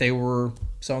they were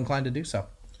so inclined to do so.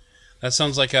 That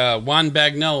sounds like a Juan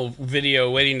Bagnell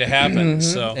video waiting to happen.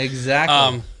 So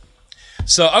exactly.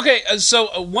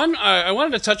 I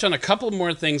wanted to touch on a couple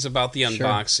more things about the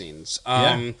unboxings.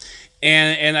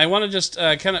 And I want to just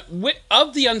kind of,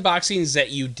 of the unboxings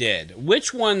that you did,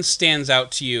 which one stands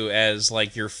out to you as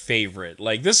like your favorite?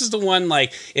 Like this is the one,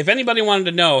 like if anybody wanted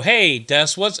to know, hey Des,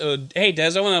 I want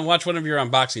to watch one of your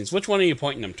unboxings. Which one are you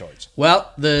pointing them towards?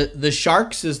 Well, the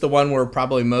Sharks is the one we're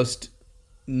probably most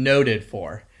noted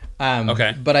for.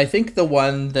 Okay. But I think the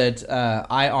one that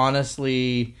I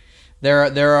honestly,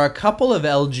 there are a couple of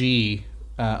LG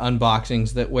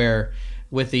unboxings that where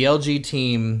with the LG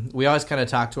team, we always kind of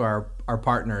talk to our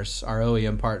partners, our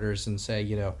OEM partners, and say,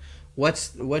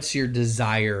 what's your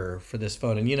desire for this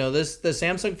phone? And the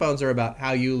Samsung phones are about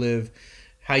how you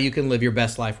can live your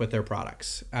best life with their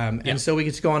products. And so we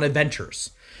get to go on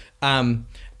adventures. And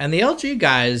the LG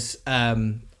guys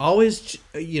always,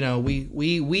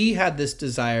 we had this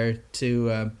desire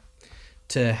to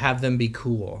have them be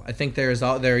cool. I think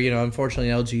unfortunately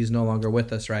LG is no longer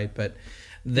with us, right? But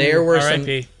there were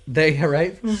R.I.P.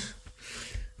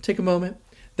 Take a moment.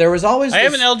 There was always I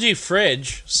have an LG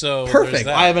fridge, so perfect.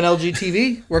 I have an LG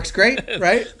TV, works great,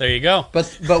 right? There you go.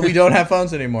 But we don't have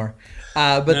phones anymore.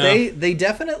 They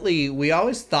definitely, we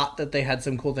always thought that they had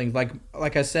some cool things.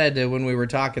 Like I said when we were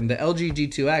talking, the LG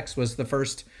G2X was the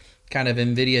first kind of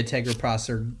NVIDIA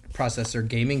Tegra processor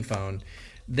gaming phone.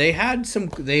 They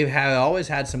have always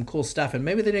had some cool stuff, and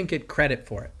maybe they didn't get credit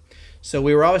for it. So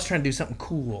we were always trying to do something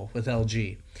cool with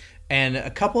LG. And a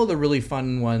couple of the really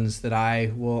fun ones that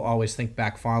I will always think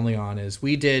back fondly on is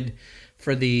we did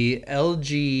for the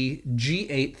LG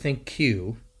G8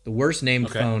 ThinkQ, the worst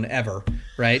named phone ever,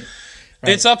 right?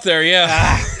 It's up there,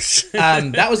 yeah.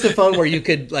 That was the phone where you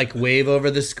could like wave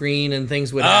over the screen and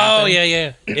things would happen. Oh,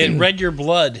 yeah. It read your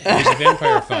blood. It was a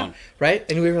vampire phone. Right?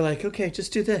 And we were like, okay,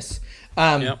 just do this.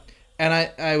 And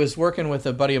I was working with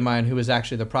a buddy of mine who was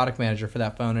actually the product manager for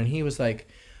that phone, and he was like,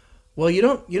 well, you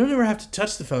don't ever have to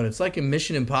touch the phone. It's like a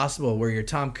Mission Impossible where you're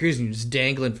Tom Cruise and you're just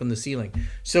dangling from the ceiling.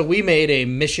 So we made a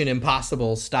Mission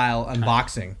Impossible style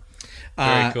unboxing.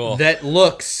 Very cool. That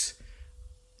looks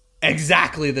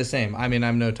exactly the same. I mean,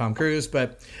 I'm no Tom Cruise,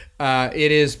 but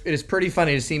it is pretty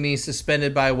funny to see me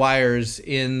suspended by wires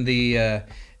in the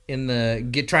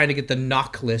trying to get the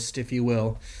knock list, if you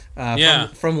will,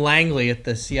 from Langley at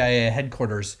the CIA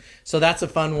headquarters. So that's a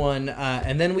fun one.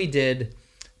 And then we did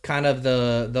kind of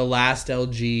the last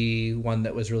LG one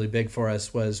that was really big for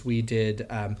us was we did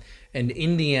an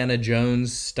Indiana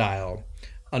Jones style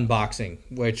unboxing,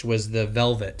 which was the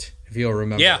Velvet, if you'll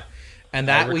remember. Yeah. And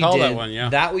that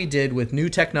we did with new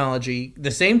technology,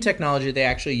 the same technology they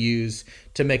actually use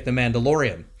to make the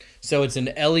Mandalorian. So it's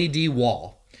an LED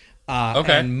wall.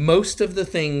 And most of the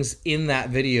things in that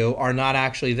video are not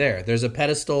actually there. There's a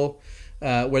pedestal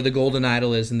where the golden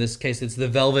idol is. In this case, it's the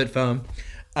Velvet phone.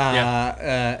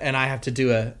 And I have to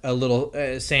do a little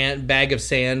bag of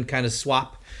sand kind of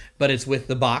swap, but it's with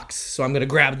the box. So I'm going to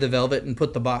grab the Velvet and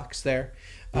put the box there.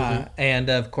 And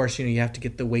of course, you have to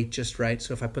get the weight just right.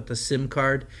 So if I put the SIM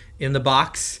card in the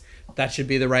box, that should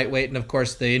be the right weight. And of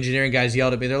course, the engineering guys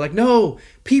yelled at me. They're like, no,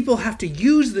 people have to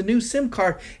use the new SIM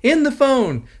card in the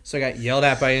phone. So I got yelled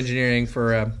at by engineering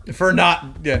for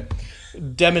not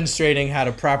demonstrating how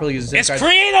to properly use a SIM card. It's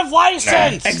creative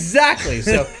license! Exactly.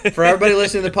 So for everybody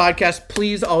listening to the podcast,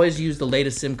 please always use the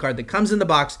latest SIM card that comes in the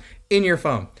box in your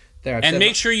phone. There, and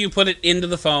make sure you put it into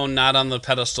the phone, not on the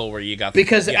pedestal where you got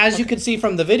Because as you can see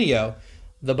from the video,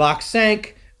 the box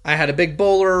sank. I had a big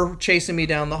bowler chasing me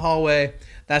down the hallway.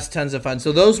 That's tons of fun.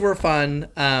 So those were fun.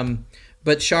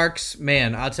 But Sharks,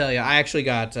 man, I'll tell you, I actually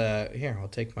got here. I'll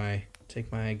take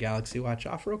my Galaxy Watch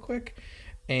off real quick,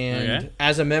 and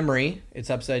as a memory, it's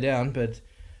upside down, but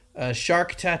a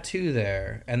shark tattoo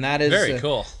there, and that is very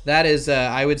cool. That is,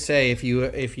 I would say, if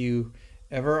you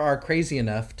ever are crazy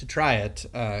enough to try it,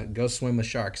 go swim with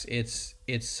sharks. It's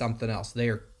something else.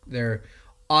 They're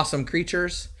awesome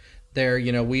creatures.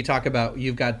 We talk about,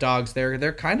 you've got dogs.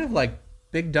 They're kind of like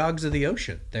big dogs of the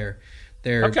ocean.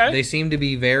 They seem to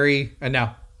be very, and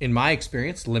now in my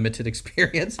experience, limited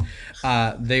experience.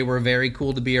 They were very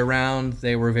cool to be around.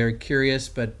 They were very curious,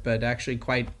 but actually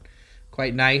quite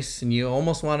nice. And you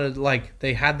almost wanted, like,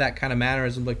 they had that kind of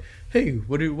mannerism, like, hey,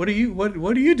 what are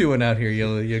you doing out here, you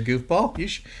goofball?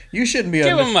 You shouldn't be.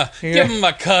 Give him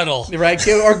a cuddle, right?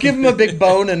 Or give him a big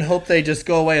bone and hope they just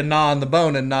go away and gnaw on the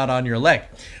bone and not on your leg.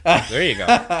 There you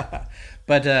go.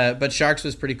 But Sharks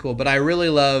was pretty cool. But I really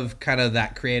love kind of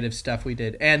that creative stuff we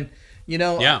did. And, you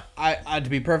know, yeah. I to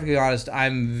be perfectly honest,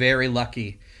 I'm very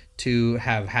lucky to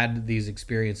have had these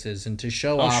experiences and to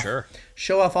show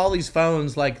off all these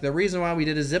phones. Like, the reason why we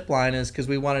did a zip line is because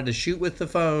we wanted to shoot with the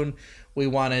phone. We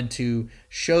wanted to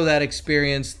show that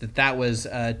experience, that was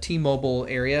a T-Mobile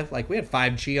area. Like, we had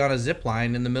 5G on a zip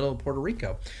line in the middle of Puerto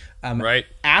Rico. Right.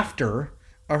 After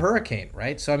a hurricane,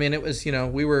 right? So I mean, it was, you know,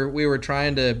 we were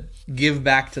trying to give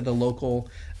back to the local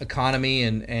economy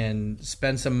and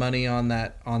spend some money on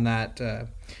that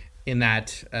in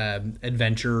that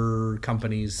adventure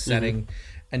companies setting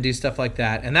and do stuff like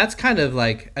that. And that's kind of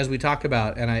like, as we talk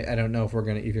about, and I don't know if you're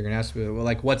gonna ask me,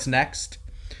 like, what's next,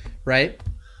 right?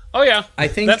 Oh yeah, I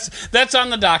think that's on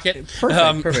the docket.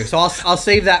 Perfect. So I'll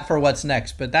save that for what's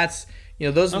next. But that's, you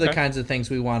know, those are the kinds of things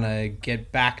we want to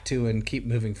get back to and keep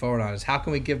moving forward on. Is how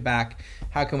can we give back?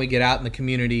 How can we get out in the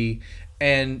community?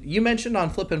 And you mentioned on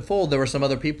Flip and Fold there were some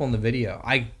other people in the video.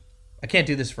 I can't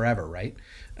do this forever, right?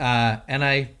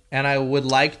 And I would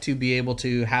like to be able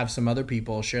to have some other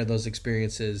people share those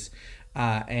experiences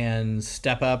and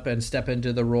step up and step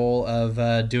into the role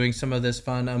of doing some of this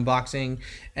fun unboxing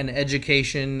and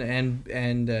education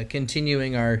and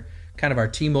continuing our kind of our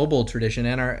T-Mobile tradition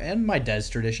and my Des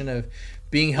tradition of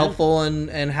being helpful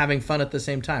and having fun at the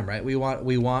same time, right? We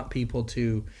want people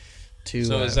to.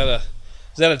 So is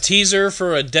that a teaser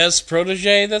for a Des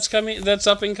protege that's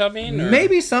up and coming? Or?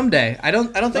 Maybe someday. I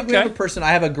don't think we have a person.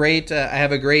 I have a great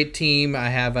team. I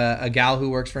have a gal who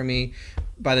works for me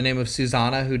by the name of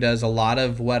Susana, who does a lot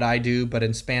of what I do, but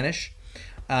in Spanish,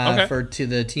 to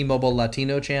the T-Mobile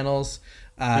Latino channels,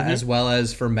 as well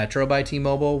as for Metro by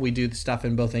T-Mobile. We do stuff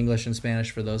in both English and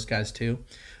Spanish for those guys too.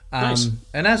 Nice.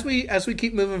 And as we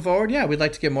keep moving forward, we'd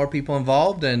like to get more people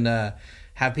involved and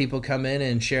have people come in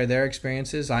and share their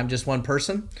experiences. I'm just one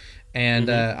person, and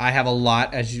I have a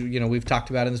lot, as you know, we've talked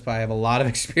about in this, but I have a lot of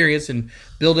experience in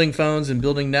building phones and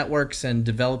building networks and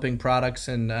developing products.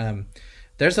 And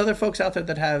there's other folks out there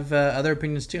that have other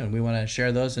opinions too, and we want to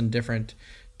share those in different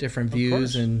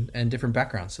views and different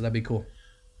backgrounds. So that'd be cool.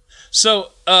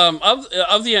 So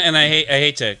of the, and I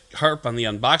hate to harp on the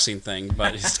unboxing thing,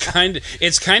 but it's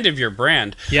kind of your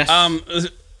brand. Yes.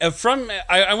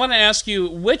 I want to ask you,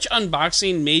 which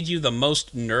unboxing made you the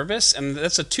most nervous? And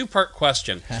that's a two-part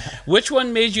question. Which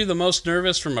one made you the most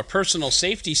nervous from a personal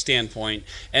safety standpoint,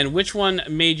 and which one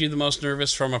made you the most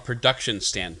nervous from a production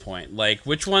standpoint? Like,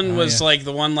 which one was like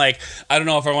the one like, I don't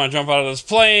know if I want to jump out of this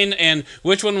plane, and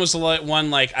which one was the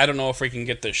one like, I don't know if we can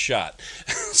get this shot?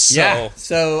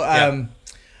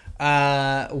 The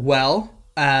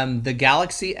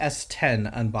Galaxy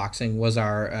S10 unboxing was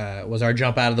our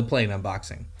jump out of the plane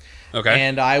unboxing. Okay.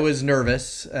 And I was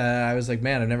nervous. I was like,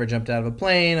 man, I've never jumped out of a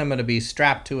plane. I'm going to be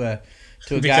strapped to a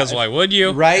because guy, why would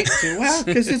you? Right? Well,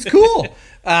 because it's cool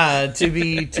to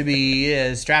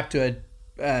be strapped to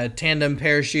a tandem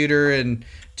parachuter and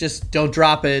just don't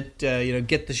drop it.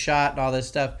 Get the shot and all this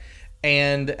stuff.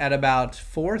 And at about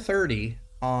 4:30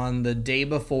 on the day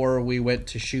before we went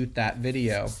to shoot that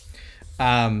video,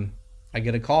 I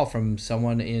get a call from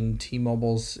someone in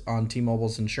T-Mobile's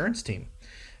insurance team.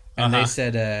 And they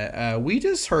said, we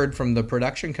just heard from the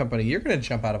production company, you're going to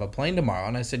jump out of a plane tomorrow.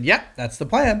 And I said, yep, that's the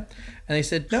plan. And they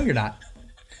said, no, you're not.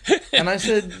 And I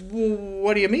said, well,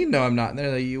 what do you mean? No, I'm not. And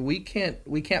they're like, we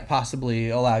can't possibly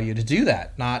allow you to do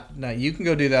that. Not you can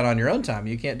go do that on your own time.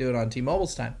 You can't do it on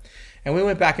T-Mobile's time. And we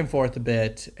went back and forth a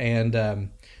bit.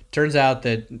 And turns out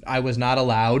that I was not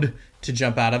allowed to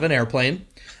jump out of an airplane.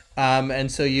 And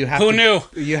so you have Who knew?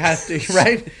 You have to,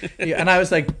 right? And I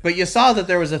was like, but you saw that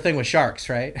there was a thing with sharks,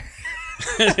 right?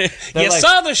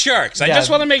 Saw the sharks. I just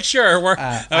want to make sure we're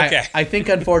okay. I think,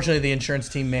 unfortunately, the insurance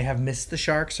team may have missed the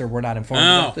sharks, or we're not informed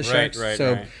about the sharks.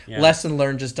 Right. Yeah. Lesson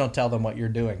learned, just don't tell them what you're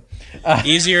doing.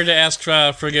 Easier to ask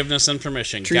forgiveness and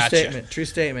permission. True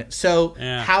statement. So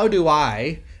how do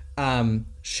I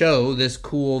show this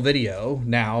cool video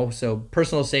now? So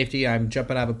personal safety, I'm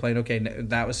jumping out of a plane. Okay,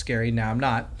 that was scary. Now I'm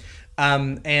not.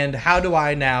 And how do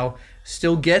I now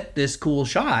still get this cool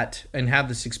shot and have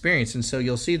this experience? And so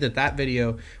you'll see that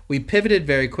video, we pivoted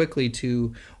very quickly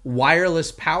to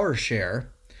wireless power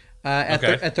share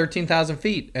at 13,000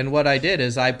 feet. And what I did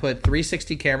is I put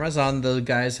 360 cameras on the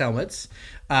guys' helmets.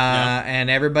 And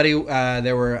everybody,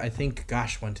 there were, I think,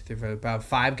 about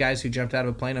 5 guys who jumped out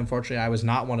of a plane. Unfortunately, I was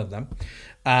not one of them.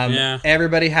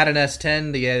 Everybody had an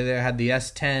S10. They had the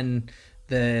S10,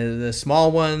 the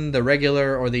small one, the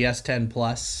regular, or the S10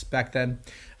 Plus back then.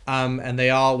 And we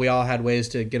all had ways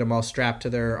to get them all strapped to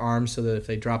their arms so that if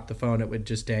they dropped the phone, it would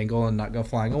just dangle and not go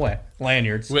flying away.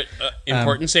 Lanyards.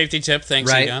 Important safety tip. Thanks,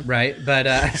 Egon. Right.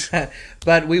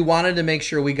 But we wanted to make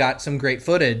sure we got some great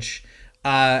footage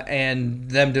and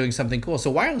them doing something cool.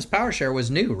 So wireless power share was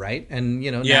new, right? And,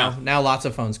 now lots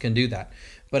of phones can do that.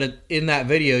 But in that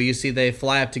video, you see they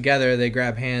fly up together, they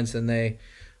grab hands, and they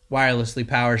wirelessly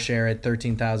power share at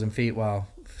 13,000 feet while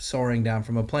soaring down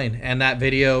from a plane. And that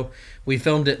video, we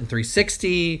filmed it in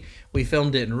 360, we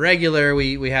filmed it in regular,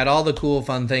 we had all the cool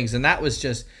fun things. And that was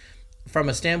just from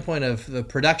a standpoint of the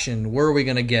production, were we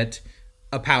going to get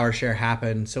a power share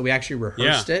happen? So we actually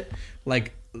rehearsed it,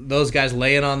 like those guys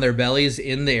laying on their bellies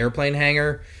in the airplane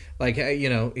hangar, like,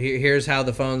 here's how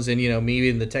the phone's, and maybe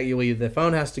in the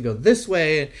phone has to go this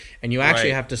way, and you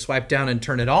actually have to swipe down and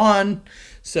turn it on.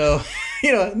 So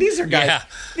these are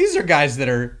guys that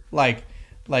are like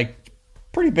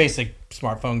pretty basic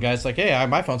smartphone guys. Like, hey,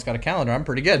 my phone's got a calendar, I'm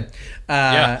pretty good.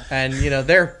 And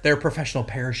they're professional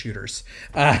parachuters.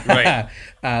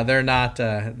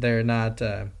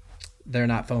 They're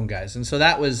not phone guys. And so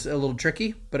that was a little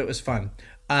tricky, but it was fun.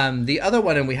 The other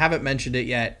one, and we haven't mentioned it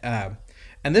yet,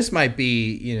 and this might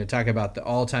be, talk about the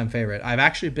all-time favorite. I've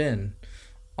actually been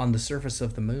on the surface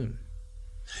of the moon.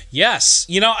 Yes.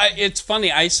 It's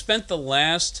funny. I spent the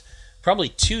last probably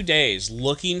 2 days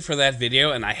looking for that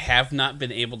video, and I have not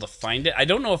been able to find it. I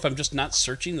don't know if I'm just not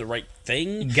searching the right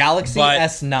thing. Galaxy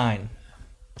S9.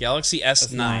 Galaxy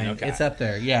S9. Okay. It's up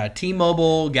there. Yeah.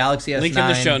 T-Mobile, Galaxy S9. Link in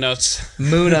the show notes.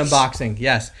 Moon unboxing.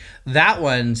 Yes. That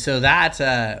one. So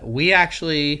that, we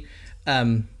actually,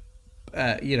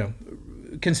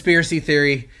 conspiracy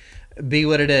theory, be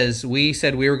what it is. We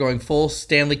said we were going full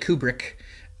Stanley Kubrick,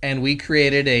 and we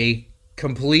created a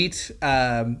complete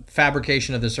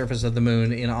fabrication of the surface of the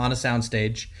moon on a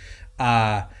soundstage.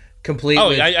 Complete. Oh,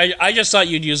 I just thought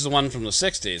you'd use the one from the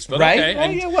 60s, but right?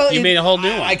 okay. Well, you made a whole new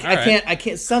one. I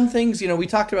can't. Some things, we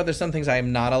talked about. There's some things I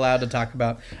am not allowed to talk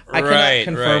about. I cannot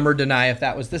confirm or deny if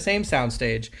that was the same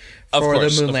soundstage for the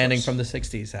moon landing from the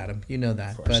 60s, Adam. You know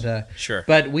that. But sure.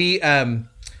 But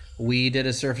we did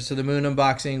a surface of the moon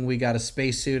unboxing. We got a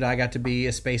spacesuit. I got to be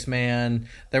a spaceman.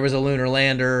 There was a lunar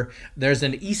lander. There's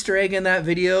an Easter egg in that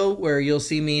video where you'll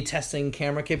see me testing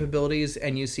camera capabilities,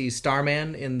 and you see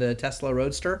Starman in the Tesla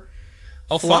Roadster.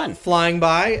 Oh, fun! Flying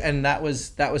by, and that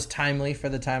was timely for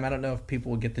the time. I don't know if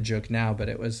people will get the joke now, but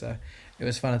it was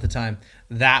fun at the time.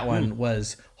 That one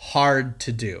was hard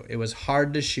to do. It was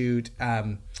hard to shoot.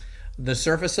 The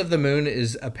surface of the moon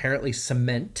is apparently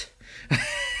cement.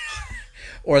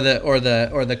 Or the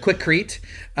Quikrete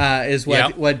is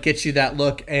what gets you that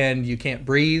look, and you can't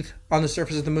breathe on the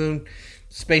surface of the moon.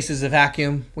 Space is a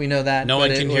vacuum. We know that. No one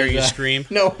can hear you scream.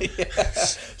 No.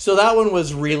 So that one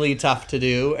was really tough to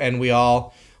do, and we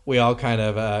all kind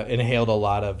of inhaled a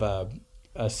lot of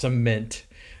cement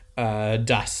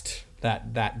dust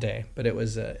that day. But it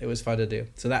was fun to do.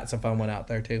 So that's a fun one out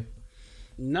there too.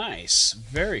 Nice.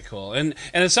 Very cool. And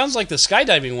it sounds like the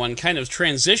skydiving one kind of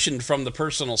transitioned from the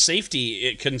personal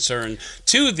safety concern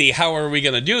to the how are we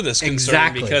going to do this concern.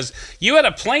 Exactly. Because you had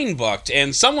a plane booked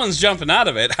and someone's jumping out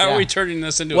of it. How are we turning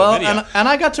this into a video? And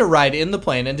I got to ride in the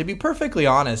plane. And to be perfectly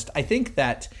honest, I think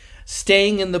that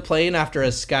staying in the plane after a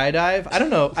skydive, I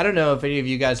don't know if any of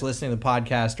you guys listening to the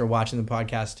podcast or watching the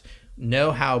podcast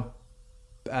know how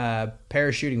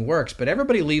parachuting works, but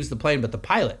everybody leaves the plane but the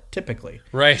pilot, typically.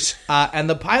 Right. And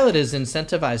the pilot is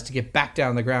incentivized to get back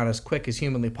down the ground as quick as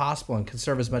humanly possible and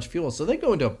conserve as much fuel. So they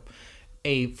go into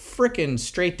a frickin'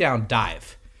 straight down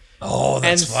dive. Oh,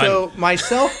 that's fun. And so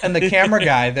myself and the camera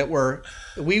guy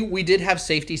we did have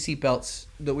safety seatbelts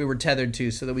that we were tethered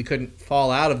to so that we couldn't fall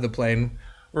out of the plane.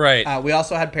 Right. We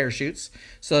also had parachutes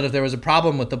so that if there was a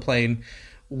problem with the plane,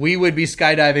 we would be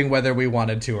skydiving whether we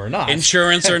wanted to or not.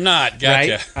 Insurance or not.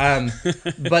 Gotcha. Right?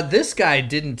 But this guy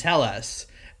didn't tell us.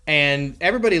 And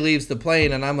everybody leaves the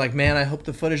plane, and I'm like, man, I hope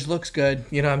the footage looks good.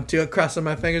 I'm crossing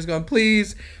my fingers going,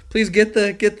 please get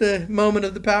the moment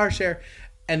of the power share.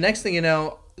 And next thing you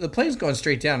know, the plane's going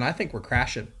straight down, and I think we're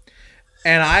crashing.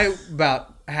 And I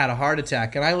about had a heart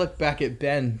attack, and I looked back at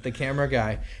Ben, the camera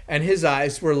guy, and his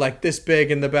eyes were like this big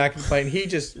in the back of the plane.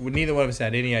 Neither one of us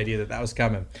had any idea that was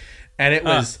coming. And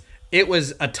it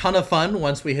was a ton of fun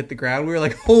once we hit the ground. We were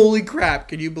like, holy crap,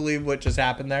 can you believe what just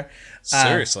happened there?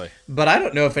 Seriously. But I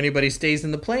don't know if anybody stays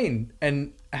in the plane.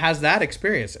 And has that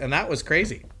experience, and that was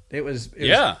crazy. It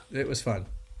was fun.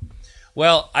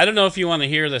 Well, I don't know if you want to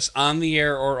hear this on the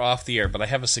air or off the air, but I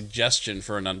have a suggestion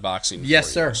for an unboxing.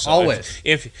 Yes, sir. So always.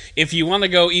 If you want to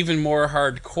go even more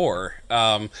hardcore,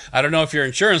 I don't know if your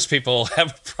insurance people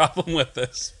have a problem with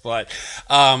this, but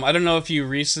I don't know if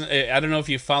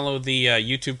you follow the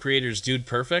YouTube creators Dude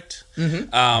Perfect,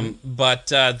 but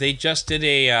they just did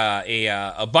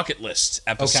a bucket list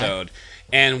episode. Okay.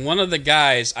 And one of the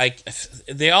guys,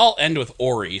 they all end with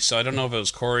Ori, so I don't know if it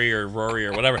was Corey or Rory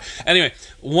or whatever. Anyway,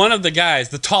 one of the guys,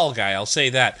 the tall guy, I'll say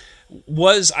that,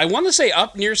 was, I want to say,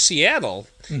 up near Seattle,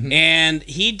 and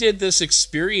he did this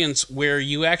experience where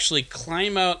you actually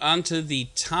climb out onto the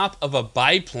top of a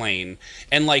biplane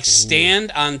and like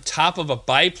stand on top of a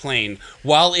biplane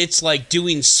while it's like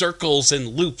doing circles and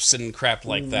loops and crap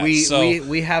like that.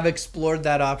 We have explored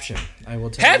that option. I will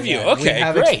tell you. Have you? Okay, we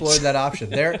have great. Explored that option.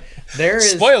 There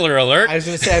is. Spoiler alert. I was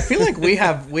going to say, I feel like we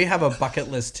have a bucket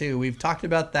list too. We've talked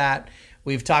about that.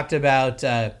 We've talked about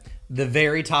the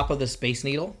very top of the Space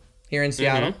Needle here in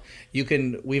Seattle.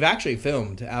 We've actually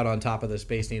filmed out on top of the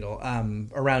Space Needle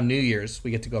around New Year's.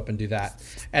 We get to go up and do that,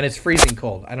 and it's freezing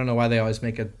cold. I don't know why they always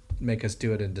make us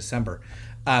do it in December.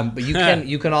 But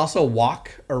you can also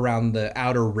walk around the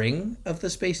outer ring of the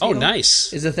Space Needle. Oh,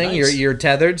 nice! Is the thing. Nice. You're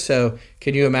tethered. So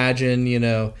can you imagine?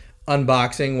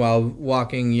 Unboxing while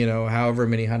walking. However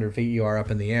many 100 feet you are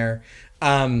up in the air.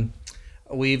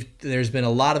 There's been a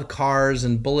lot of cars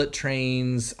and bullet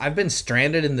trains. I've been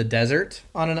stranded in the desert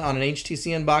on an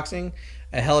HTC unboxing.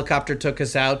 A helicopter took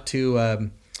us out to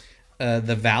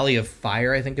the Valley of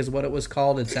Fire, I think is what it was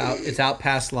called. It's out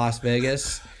past Las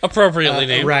Vegas. Appropriately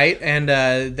named. Right, and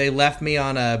they left me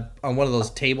on one of those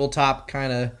tabletop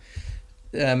kind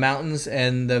of mountains,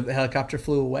 and the helicopter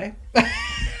flew away.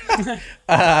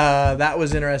 That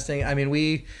was interesting. I mean,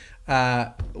 we've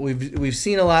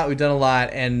seen a lot, we've done a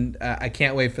lot, and I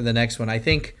can't wait for the next one. I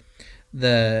think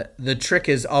the trick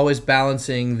is always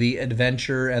balancing the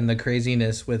adventure and the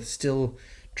craziness with still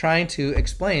trying to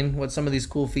explain what some of these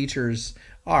cool features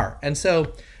are. And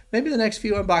so maybe the next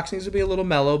few unboxings will be a little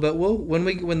mellow, but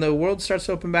when the world starts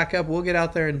to open back up, we'll get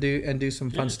out there and do some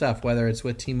fun stuff, whether it's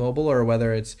with T-Mobile or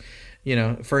whether it's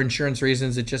for insurance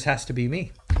reasons, it just has to be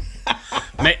me.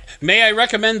 May I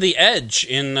recommend the Edge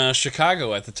in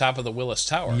Chicago at the top of the Willis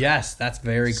Tower? Yes, that's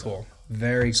very cool.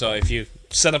 Very cool. So if you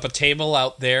set up a table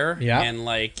out there, and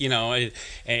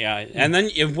and then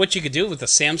what you could do with the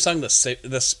Samsung,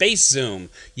 the Space Zoom,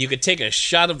 you could take a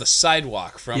shot of the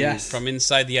sidewalk from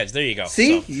inside the Edge. There you go.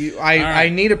 See, I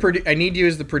need you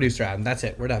as the producer, Adam. That's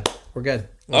it. We're done. We're good.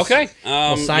 We'll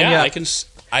sign you up.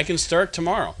 I can start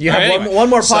tomorrow. You have one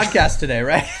more podcast today,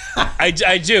 right?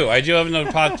 I do. I do have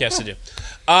another podcast to do.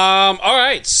 All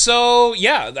right. So,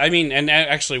 yeah, I mean, and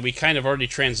actually we kind of already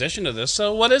transitioned to this.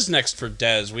 So what is next for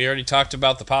Des? We already talked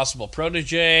about the possible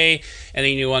Protege.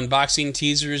 Any new unboxing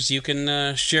teasers you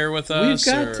can share with us?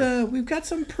 We've got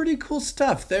some pretty cool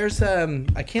stuff. There's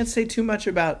I can't say too much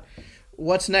about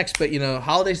what's next, but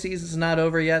holiday season's not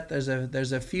over yet. There's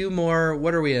a few more.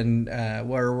 What are we in?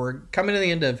 Where we're coming to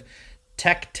the end of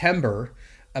Techtember,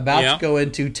 about to go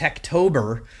into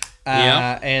Techtober.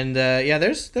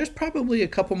 There's probably a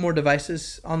couple more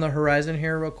devices on the horizon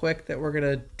here real quick that we're going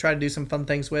to try to do some fun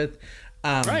things with.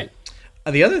 Right.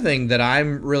 The other thing that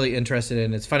I'm really interested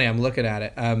in, it's funny, I'm looking at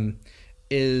it,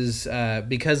 is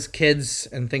because kids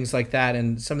and things like that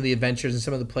and some of the adventures and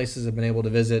some of the places I've been able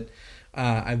to visit,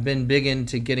 I've been big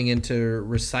into getting into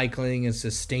recycling and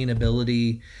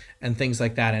sustainability and things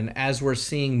like that. And as we're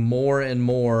seeing more and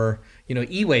more,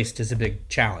 e-waste is a big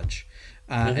challenge.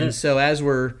 And so as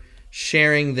we're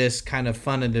sharing this kind of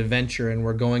fun and adventure and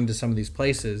we're going to some of these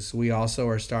places, we also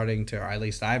are starting to, or at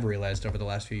least I've realized over the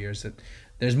last few years, that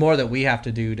there's more that we have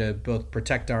to do to both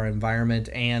protect our environment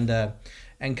and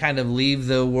kind of leave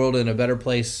the world in a better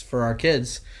place for our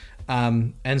kids.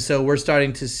 And so we're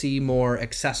starting to see more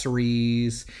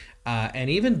accessories and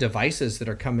even devices that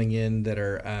are coming in that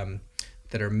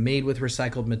are made with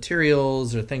recycled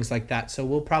materials or things like that. So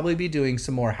we'll probably be doing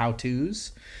some more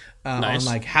how-tos on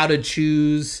like how to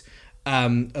choose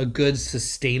a good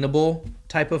sustainable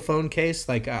type of phone case.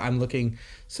 Like I'm looking,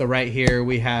 so right here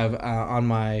we have on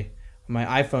my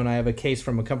iPhone, I have a case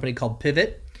from a company called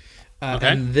Pivot.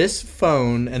 And this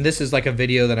phone, and this is like a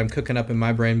video that I'm cooking up in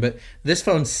my brain, but this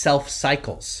phone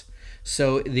self-cycles.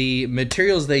 So the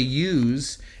materials they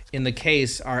use in the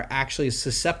case are actually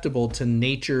susceptible to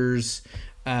nature's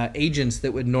agents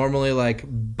that would normally like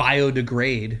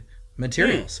biodegrade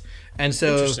materials. And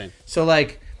so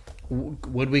like,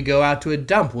 would we go out to a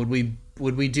dump? Would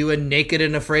we do a Naked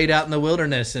and Afraid out in the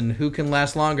wilderness, and who can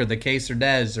last longer, the case or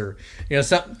Des, or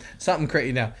something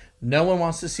crazy? Now No one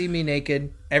wants to see me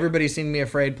naked. Everybody's seen me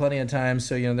afraid plenty of times.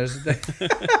 So, there's,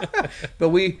 but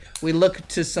we look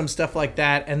to some stuff like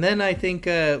that. And then I think,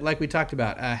 like we talked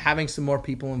about, having some more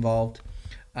people involved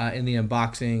in the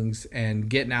unboxings and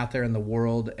getting out there in the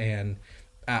world. And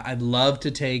I'd love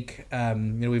to take,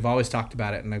 we've always talked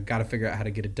about it, and I've got to figure out how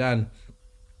to get it done.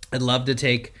 I'd love to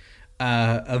take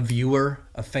a viewer,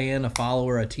 a fan, a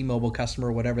follower, a T-Mobile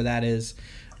customer, whatever that is.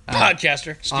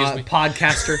 Podcaster, excuse me.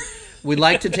 Podcaster. We'd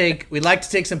like to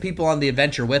take some people on the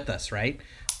adventure with us, right?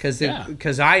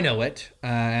 Because I know it,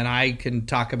 and I can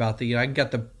talk about I got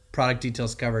the product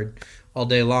details covered all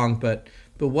day long. But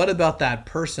what about that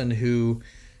person who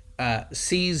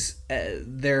sees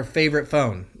their favorite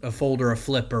phone, a Fold or a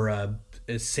Flip or a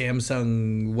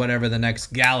Samsung, whatever the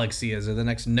next Galaxy is or the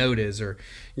next Note is, or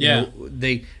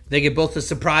they get both the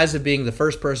surprise of being the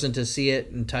first person to see it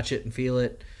and touch it and feel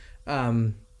it,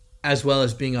 as well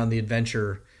as being on the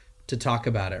adventure to talk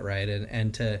about it, right?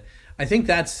 I think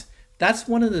that's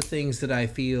one of the things that I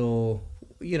feel,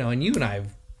 and you and I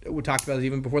we talked about it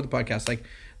even before the podcast, like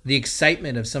the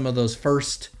excitement of some of those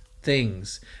first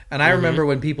things. And I remember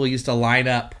when people used to line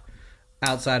up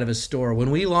outside of a store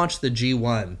when we launched the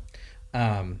G1,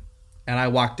 and I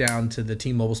walked down to the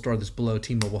T-Mobile store that's below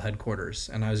T-Mobile headquarters,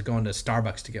 and I was going to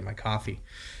Starbucks to get my coffee.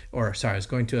 I was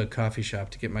going to a coffee shop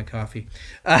to get my coffee.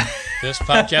 This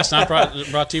podcast not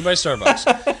brought to you by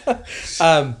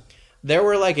Starbucks. There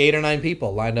were like 8 or 9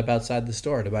 people lined up outside the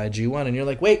store to buy a G1, and you're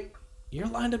like, wait, you're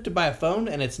lined up to buy a phone,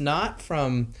 and it's not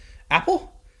from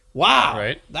Apple? Wow,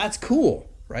 right. That's cool,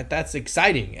 right? That's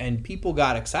exciting, and people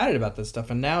got excited about this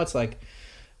stuff, and now it's like,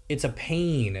 it's a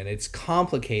pain, and it's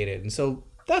complicated, and so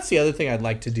that's the other thing I'd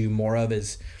like to do more of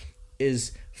is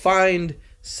find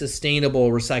sustainable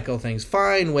recycle things,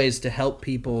 find ways to help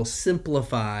people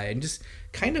simplify and just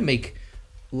kind of make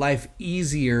life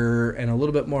easier and a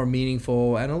little bit more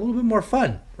meaningful and a little bit more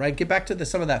fun, right? Get back to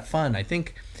some of that fun. I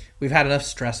think we've had enough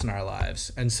stress in our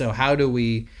lives, and so how do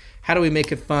we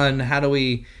make it fun? How do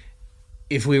we,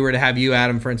 if we were to have you,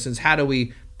 Adam, for instance, how do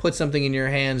we put something in your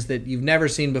hands that you've never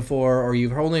seen before or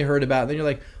you've only heard about, and then you're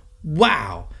like,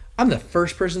 wow, I'm the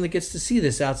first person that gets to see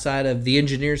this outside of the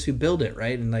engineers who build it,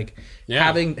 right? And like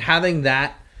having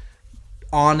that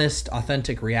honest,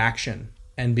 authentic reaction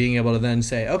and being able to then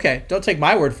say, okay, don't take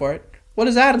my word for it. What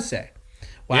does Adam say?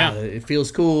 Wow, it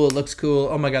feels cool. It looks cool.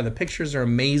 Oh my God, the pictures are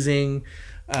amazing.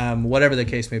 Whatever the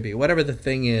case may be, whatever the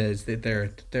thing is that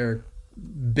they're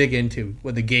big into,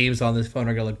 what the games on this phone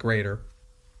are going to look great or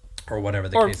whatever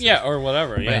the case is. Yeah, or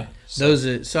whatever, right? yeah. So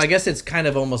I guess it's kind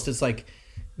of almost, it's like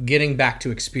getting back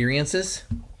to experiences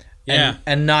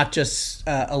and not just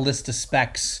a list of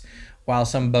specs while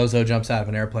some bozo jumps out of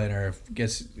an airplane or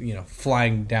gets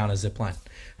flying down a zip line.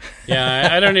 Yeah,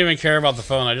 I don't even care about the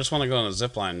phone. I just want to go on a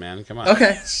zip line, man. Come on.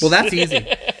 Okay, well that's easy.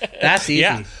 That's easy.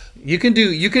 Yeah. You can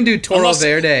do Toro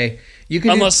Verde.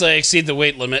 Unless they exceed the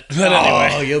weight limit. But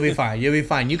anyway, you'll be fine. You'll be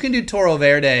fine. You can do Toro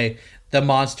Verde, the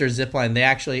monster zip line. They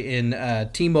actually in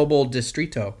T-Mobile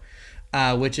Distrito,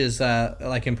 which is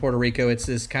like in Puerto Rico, it's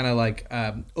this kind of like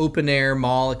open air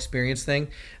mall experience thing.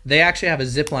 They actually have a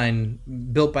zip line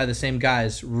built by the same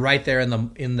guys right there in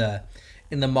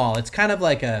the mall. It's kind of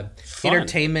like a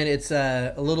entertainment. It's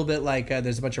a little bit like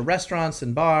there's a bunch of restaurants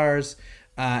and bars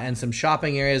and some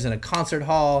shopping areas and a concert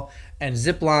hall and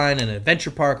zip line and an adventure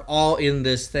park all in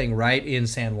this thing right in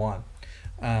San Juan.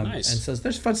 Nice. And so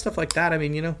there's fun stuff like that. I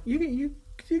mean, you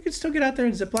can still get out there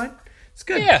and zip line. It's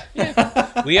good.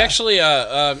 Yeah. We actually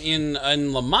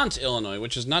in Lamont, Illinois,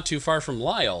 which is not too far from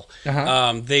Lisle,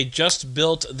 they just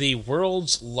built the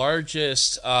world's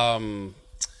largest.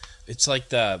 It's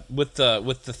like with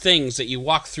the things that you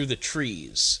walk through the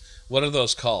trees. What are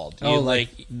those called? Like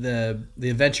the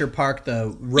adventure park,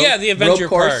 the adventure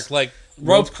park, like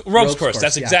ropes course.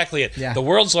 That's exactly it. Yeah. The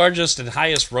world's largest and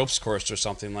highest ropes course, or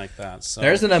something like that. So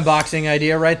there's an unboxing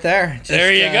idea right there.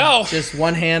 There you go. Just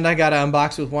one hand, I gotta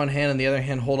unbox with one hand, and the other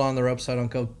hand hold on the rope so I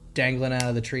don't go dangling out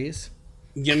of the trees.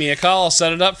 Give me a call. I'll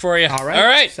set it up for you. All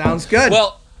right. Sounds good.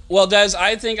 Well, Des,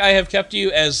 I think I have kept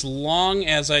you as long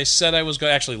as I said I was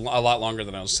going. Actually, a lot longer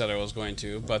than I said I was going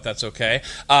to, but that's okay.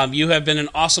 You have been an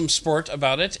awesome sport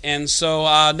about it, and so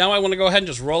now I want to go ahead and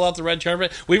just roll out the red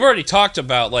carpet. We've already talked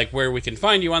about like where we can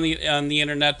find you on the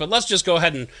internet, but let's just go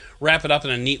ahead and wrap it up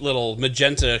in a neat little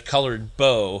magenta-colored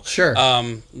bow. Sure.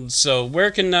 So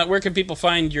where can people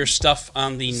find your stuff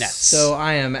on the net? So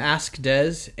I am Ask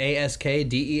Des,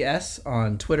 AskDes,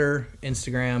 on Twitter,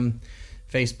 Instagram,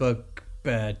 Facebook,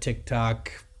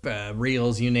 TikTok,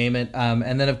 Reels, you name it.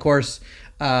 And then, of course,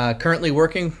 currently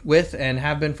working with and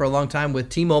have been for a long time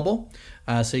with T-Mobile.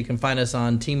 So you can find us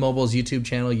on T-Mobile's YouTube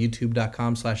channel,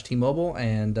 youtube.com/T-Mobile.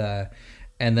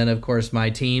 And then, of course, my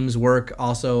teams work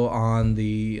also on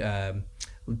the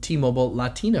T-Mobile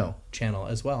Latino channel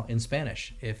as well in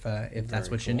Spanish, if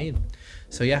that's what you need.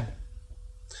 So, yeah.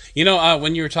 You know,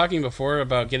 when you were talking before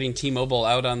about getting T-Mobile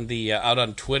out on the out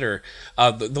on Twitter,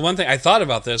 the one thing I thought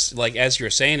about this, like as you were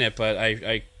saying it, but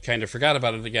I kind of forgot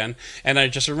about it again, and I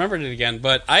just remembered it again.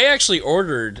 But I actually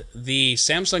ordered the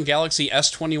Samsung Galaxy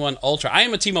S21 Ultra. I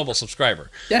am a T-Mobile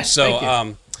subscriber. Yes, so thank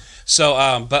you.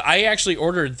 But I actually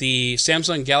ordered the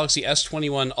Samsung Galaxy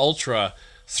S21 Ultra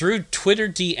through Twitter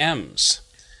DMs.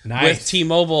 Nice.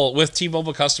 with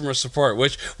T-Mobile customer support,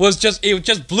 which was just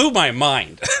blew my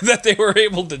mind that they were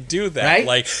able to do that. Right?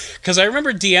 Like, because I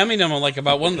remember DMing them like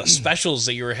about one of the specials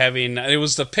that you were having. It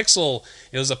was a Pixel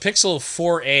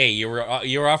 4a.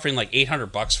 You were offering like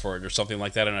 $800 for it or something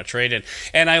like that in a trade-in.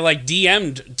 And I like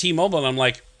DM'd T-Mobile and I'm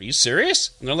like, "Are you serious?"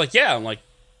 And they're like, "Yeah." I'm like,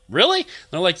 "Really?" And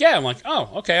they're like, "Yeah." I'm like,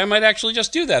 "Oh, okay. I might actually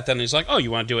just do that then." And he's like, "Oh,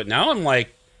 you want to do it now?" I'm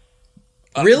like,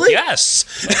 really? Yes.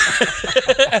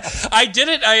 I did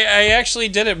it. I actually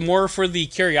did it more for the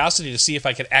curiosity to see if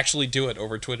I could actually do it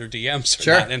over Twitter DMs or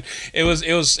Sure. not. And it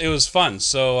was fun.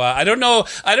 So I don't know.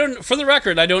 For the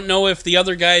record, I don't know if the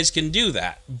other guys can do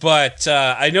that, but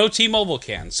I know T-Mobile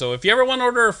can. So if you ever want to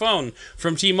order a phone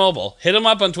from T-Mobile, hit them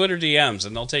up on Twitter DMs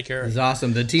and they'll take care of it. It's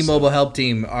awesome. The T-Mobile help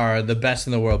team are the best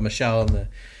in the world. Michelle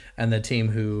and the team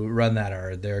who run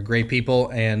that they're great people,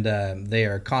 and they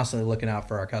are constantly looking out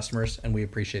for our customers, and we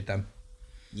appreciate them.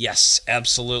 Yes,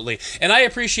 absolutely. And I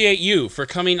appreciate you for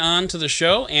coming on to the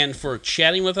show and for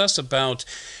chatting with us about,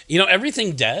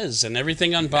 everything Des and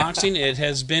everything unboxing. It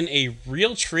has been a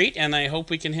real treat, and I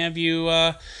hope we can have you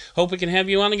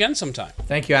on again sometime.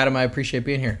 Thank you, Adam. I appreciate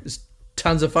being here. It's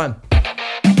tons of fun.